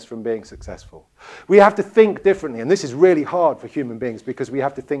stopping us from being successful. We have to think differently, and this is really hard for human beings because we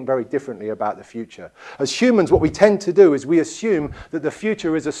have to think very differently about the future. As humans, what we tend to do is we assume that the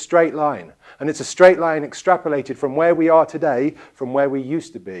future is a straight line, and it's a straight line extrapolated from where we are today, from where we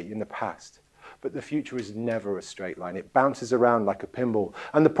used to be in the past. But the future is never a straight line. It bounces around like a pinball.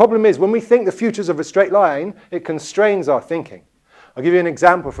 And the problem is, when we think the future's of a straight line, it constrains our thinking. I'll give you an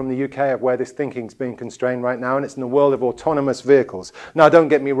example from the UK of where this thinking's being constrained right now, and it's in the world of autonomous vehicles. Now, don't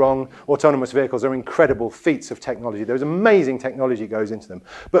get me wrong, autonomous vehicles are incredible feats of technology. There's amazing technology goes into them.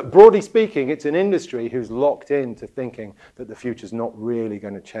 But broadly speaking, it's an industry who's locked into thinking that the future's not really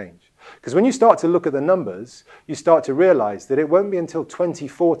going to change. Because when you start to look at the numbers, you start to realize that it won't be until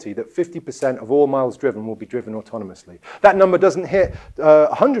 2040 that 50% of all miles driven will be driven autonomously. That number doesn't hit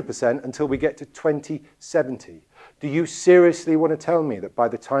 100% until we get to 2070. Do you seriously want to tell me that by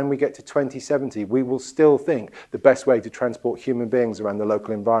the time we get to 2070, we will still think the best way to transport human beings around the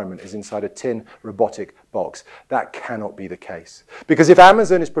local environment is inside a tin robotic box? That cannot be the case. Because if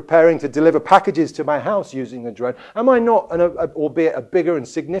Amazon is preparing to deliver packages to my house using a drone, am I not, albeit a bigger and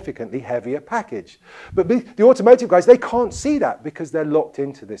significantly heavier package? But the automotive guys, they can't see that because they're locked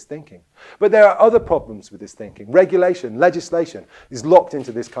into this thinking. But there are other problems with this thinking. Regulation, legislation is locked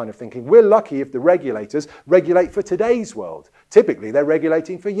into this kind of thinking. We're lucky if the regulators regulate for today's world. Typically, they're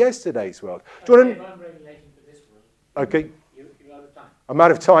regulating for yesterday's world. Do you want to... I'm regulating for this world. Okay. You're out of time. I'm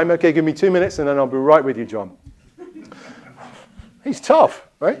out of time. Okay, give me 2 minutes and then I'll be right with you, John. He's tough,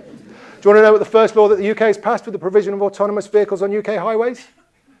 right? Do you want to know what the first law that the UK has passed for the provision of autonomous vehicles on UK highways?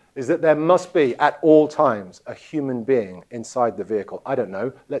 Is that there must be, at all times, a human being inside the vehicle. I don't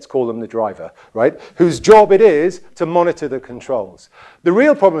know, let's call them the driver, right? Whose job it is to monitor the controls. The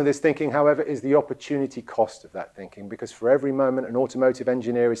real problem with this thinking, however, is the opportunity cost of that thinking, because for every moment an automotive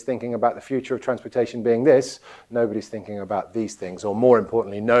engineer is thinking about the future of transportation being this, nobody's thinking about these things, or more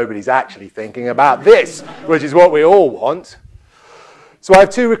importantly, nobody's actually thinking about this, which is what we all want. So I have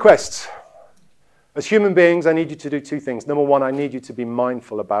two requests. As human beings, I need you to do two things. Number one, I need you to be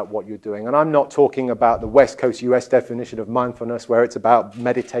mindful about what you're doing. And I'm not talking about the West Coast US definition of mindfulness, where it's about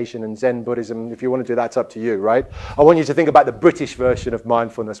meditation and Zen Buddhism. If you want to do that, it's up to you, right? I want you to think about the British version of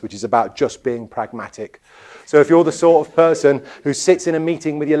mindfulness, which is about just being pragmatic. So if you're the sort of person who sits in a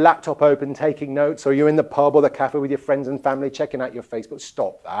meeting with your laptop open taking notes, or you're in the pub or the cafe with your friends and family checking out your Facebook,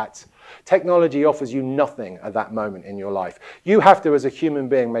 stop that. Technology offers you nothing at that moment in your life. You have to, as a human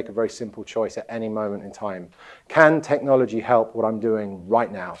being, make a very simple choice at any moment in time. Can technology help what I'm doing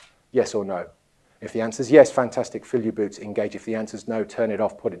right now? Yes or no? If the answer is yes, fantastic, fill your boots, engage. If the answer is no, turn it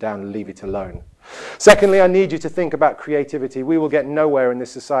off, put it down, and leave it alone. Secondly, I need you to think about creativity. We will get nowhere in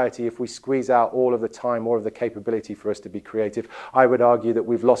this society if we squeeze out all of the time, all of the capability for us to be creative. I would argue that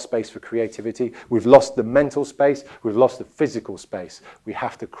we've lost space for creativity. We've lost the mental space. We've lost the physical space. We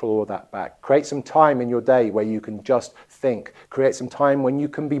have to claw that back. Create some time in your day where you can just think. Create some time when you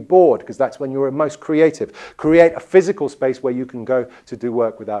can be bored, because that's when you're most creative. Create a physical space where you can go to do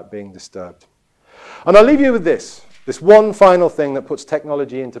work without being disturbed. And I'll leave you with this one final thing that puts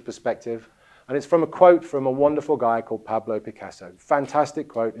technology into perspective. And it's from a quote from a wonderful guy called Pablo Picasso. Fantastic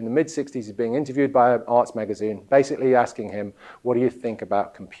quote. In the mid-60s, he's being interviewed by an arts magazine, basically asking him, what do you think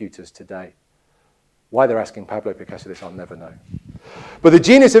about computers today? Why they're asking Pablo Picasso this, I'll never know. But the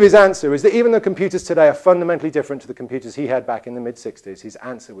genius of his answer is that even though computers today are fundamentally different to the computers he had back in the mid-60s, his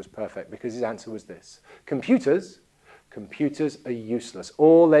answer was perfect because his answer was this. Computers are useless.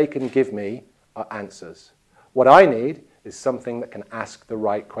 All they can give me are answers. What I need is something that can ask the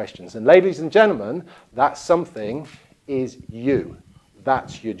right questions. And ladies and gentlemen, that something is you.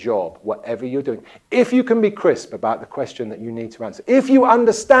 That's your job, whatever you're doing. If you can be crisp about the question that you need to answer, if you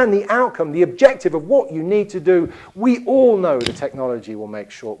understand the outcome, the objective of what you need to do, we all know the technology will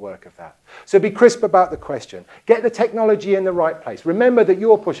make short work of that. So be crisp about the question. Get the technology in the right place. Remember that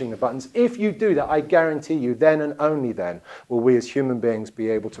you're pushing the buttons. If you do that, I guarantee you, then and only then will we as human beings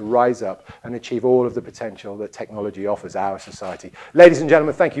be able to rise up and achieve all of the potential that technology offers our society. Ladies and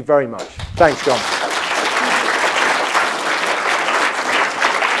gentlemen, thank you very much. Thanks, John.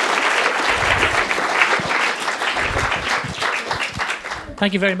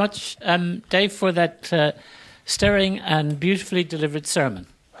 Thank you very much, Dave, for that stirring and beautifully delivered sermon.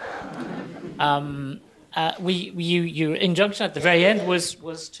 Your injunction at the very end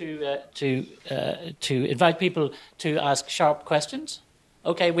was to invite people to ask sharp questions.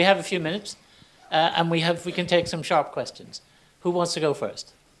 Okay, we have a few minutes, and we can take some sharp questions. Who wants to go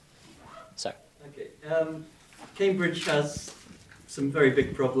first? Sir. Okay. Cambridge has some very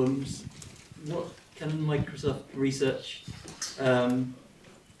big problems. What can Microsoft Research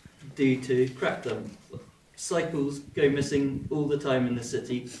do to crack them? Cycles go missing all the time in the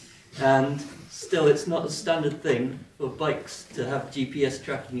city, and still it's not a standard thing for bikes to have GPS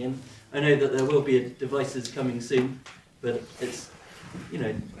tracking in. I know that there will be devices coming soon, but it's, you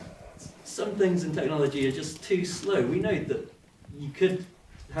know, some things in technology are just too slow. We know that you could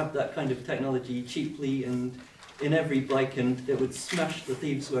have that kind of technology cheaply and in every bike, and it would smash the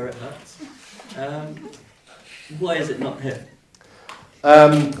thieves where it hurts. Why is it not here?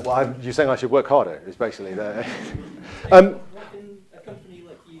 Well, you're saying I should work harder, is basically the... What can a company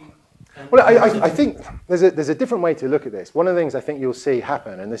like you... Well, I think there's a different way to look at this. One of the things I think you'll see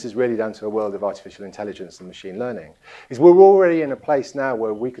happen, and this is really down to a world of artificial intelligence and machine learning, is we're already in a place now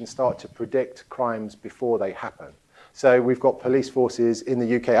where we can start to predict crimes before they happen. So we've got police forces in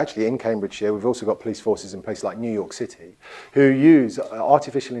the UK, actually in Cambridgeshire. We've also got police forces in places like New York City who use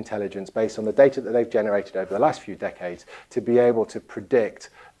artificial intelligence based on the data that they've generated over the last few decades to be able to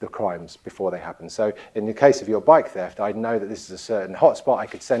predict the crimes before they happen. So in the case of your bike theft, I know that this is a certain hotspot. I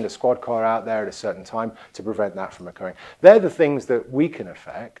could send a squad car out there at a certain time to prevent that from occurring. They're the things that we can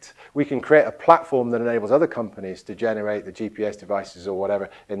affect. We can create a platform that enables other companies to generate the GPS devices or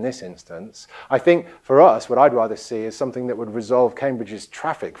whatever in this instance. I think for us, what I'd rather see is something that would resolve Cambridge's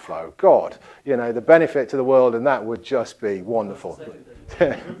traffic flow. God, you know, the benefit to the world and that would just be wonderful.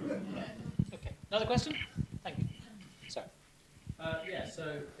 Okay, another question? Thank you. Sorry. Yeah,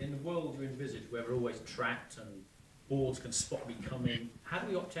 so in the world we envisage where we're always tracked and boards can spot me coming, how do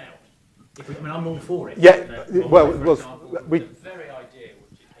we opt out? I mean, I'm all for it. Yeah, the very idea,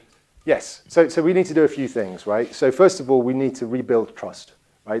 would you hate it? Yes, so we need to do a few things, right? So first of all, we need to rebuild trust,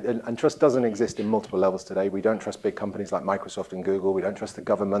 right? And trust doesn't exist in multiple levels today. We don't trust big companies like Microsoft and Google. We don't trust the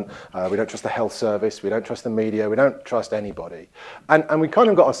government. We don't trust the health service. We don't trust the media. We don't trust anybody. And we kind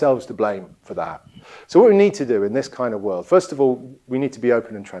of got ourselves to blame for that. So what we need to do in this kind of world, first of all, we need to be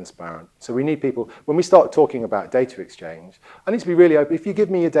open and transparent. So we need people, when we start talking about data exchange, I need to be really open. If you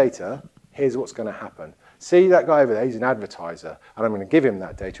give me your data, here's what's going to happen. See that guy over there, he's an advertiser, and I'm going to give him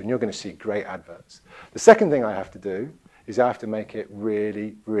that data, and you're going to see great adverts. The second thing I have to do is I have to make it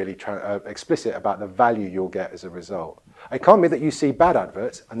really, really explicit about the value you'll get as a result. It can't be that you see bad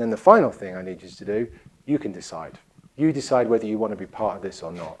adverts, and then the final thing I need you to do, you can decide. You decide whether you want to be part of this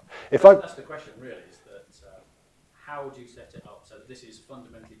or not. That's the question, really, is that how do you set it up so that this is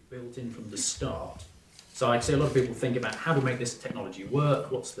fundamentally built in from the start? So I see a lot of people think about how to make this technology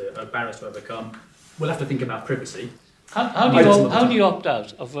work, what's the barriers to overcome. We'll have to think about privacy. How do you opt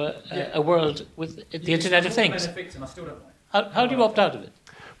out of a world with the Internet of Things? Benefits, and I still don't know. How do you opt out of it?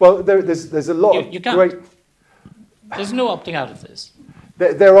 Well, there's a lot of you can't. great... There's no opting out of this.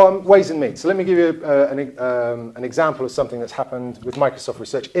 There are ways and means. So let me give you an example of something that's happened with Microsoft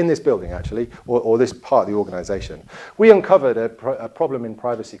Research in this building, actually, or this part of the organization. We uncovered a problem in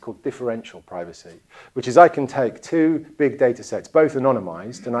privacy called differential privacy, which is I can take two big data sets, both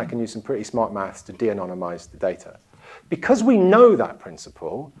anonymized, and I can use some pretty smart maths to de-anonymize the data. Because we know that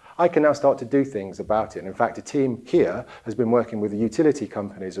principle, I can now start to do things about it. And in fact, a team here has been working with the utility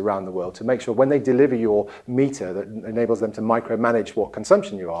companies around the world to make sure when they deliver your meter that enables them to micromanage what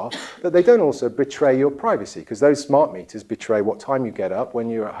consumption you are, that they don't also betray your privacy, because those smart meters betray what time you get up, when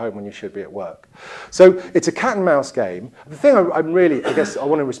you're at home, when you should be at work. So it's a cat and mouse game. The thing I guess I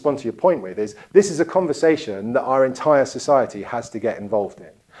want to respond to your point with is this is a conversation that our entire society has to get involved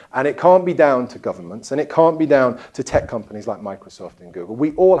in. And it can't be down to governments, and it can't be down to tech companies like Microsoft and Google.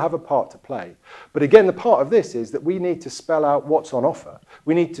 We all have a part to play. But again, the part of this is that we need to spell out what's on offer.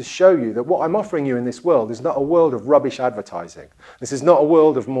 We need to show you that what I'm offering you in this world is not a world of rubbish advertising. This is not a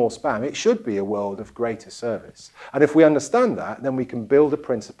world of more spam. It should be a world of greater service. And if we understand that, then we can build a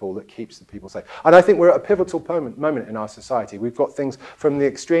principle that keeps the people safe. And I think we're at a pivotal moment in our society. We've got things from the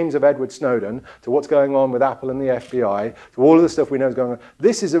extremes of Edward Snowden to what's going on with Apple and the FBI to all of the stuff we know is going on.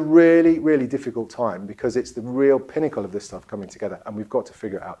 This is a really, really difficult time because it's the real pinnacle of this stuff coming together, and we've got to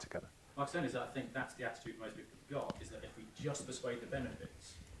figure it out together. My concern is that I think that's the attitude most people have got, is that if we just persuade the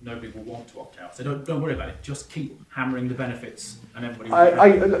benefits, nobody will want to opt out. So don't worry about it. Just keep hammering the benefits, and everybody will I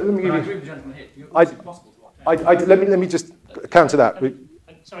agree with the gentleman here. It's impossible to opt out. Let me just counter that.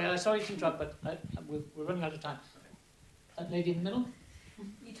 Sorry to interrupt, but we're running out of time. That lady in the middle?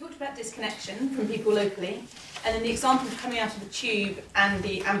 You talked about disconnection from people locally, and then the example of coming out of the tube and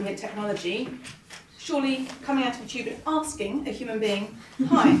the ambient technology. Surely coming out of the tube and asking a human being,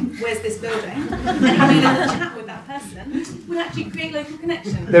 hi, where's this building? And having a little chat with that person would actually create local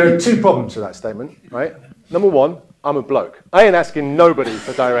connection. There are two problems with that statement, right? Number one, I'm a bloke. I ain't asking nobody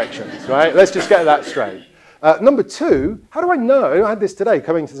for directions, right? Let's just get that straight. Number two, how do I know? I had this today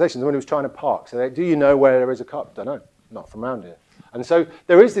coming to the station, someone who was trying to park. So do you know where there is a car? Don't know, not from around here. And so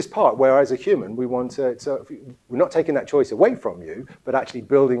there is this part where, as a human, we want to, we're not taking that choice away from you, but actually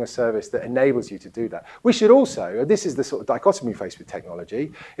building a service that enables you to do that. We should also, this is the sort of dichotomy faced with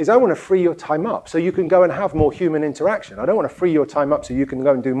technology, is I want to free your time up so you can go and have more human interaction. I don't want to free your time up so you can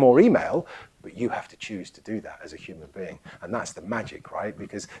go and do more email, but you have to choose to do that as a human being. And that's the magic, right?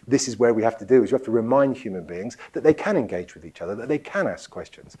 Because this is where we have to do, is you have to remind human beings that they can engage with each other, that they can ask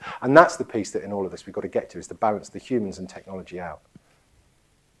questions. And that's the piece that in all of this we've got to get to, is to balance the humans and technology out.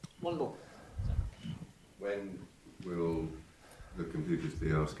 One more. When will the computers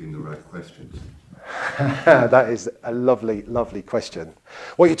be asking the right questions? That is a lovely, lovely question.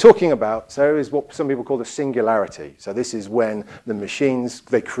 What you're talking about, so, is what some people call the singularity. So this is when the machines,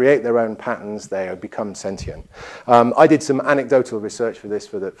 they create their own patterns, they become sentient. I did some anecdotal research for this,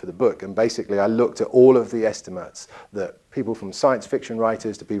 for the book, and basically I looked at all of the estimates that people from science fiction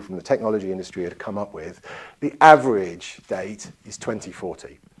writers to people from the technology industry had come up with. The average date is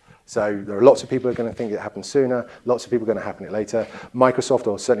 2040. So there are lots of people who are going to think it happens sooner, lots of people are going to happen it later. Microsoft,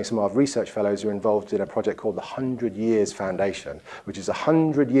 or certainly some of our research fellows, are involved in a project called the 100 Years Foundation, which is a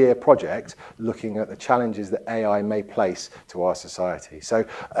 100-year project looking at the challenges that AI may place to our society. So,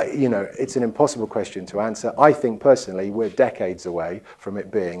 it's an impossible question to answer. I think personally we're decades away from it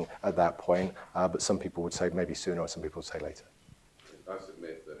being at that point, but some people would say maybe sooner, or some people would say later. I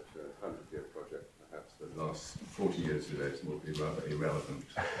submit that a 100-year project, perhaps the last 40 years of it, will be rather irrelevant.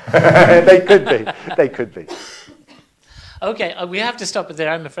 They could be. Okay, we have to stop it there,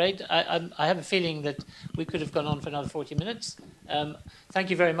 I'm afraid. I have a feeling that we could have gone on for another 40 minutes. Thank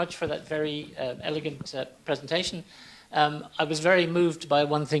you very much for that very elegant presentation. I was very moved by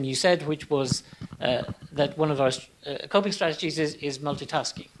one thing you said, which was that one of our coping strategies is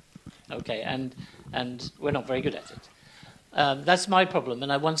multitasking. Okay, and we're not very good at it. That's my problem,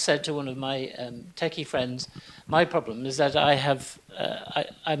 and I once said to one of my techie friends, my problem is that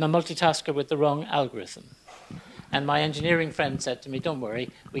I'm a multitasker with the wrong algorithm. And my engineering friend said to me, don't worry,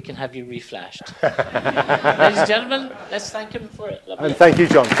 we can have you reflashed. Ladies and gentlemen, let's thank him for it. And thank you,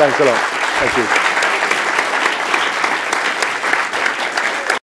 John. Thanks a lot. Thank you.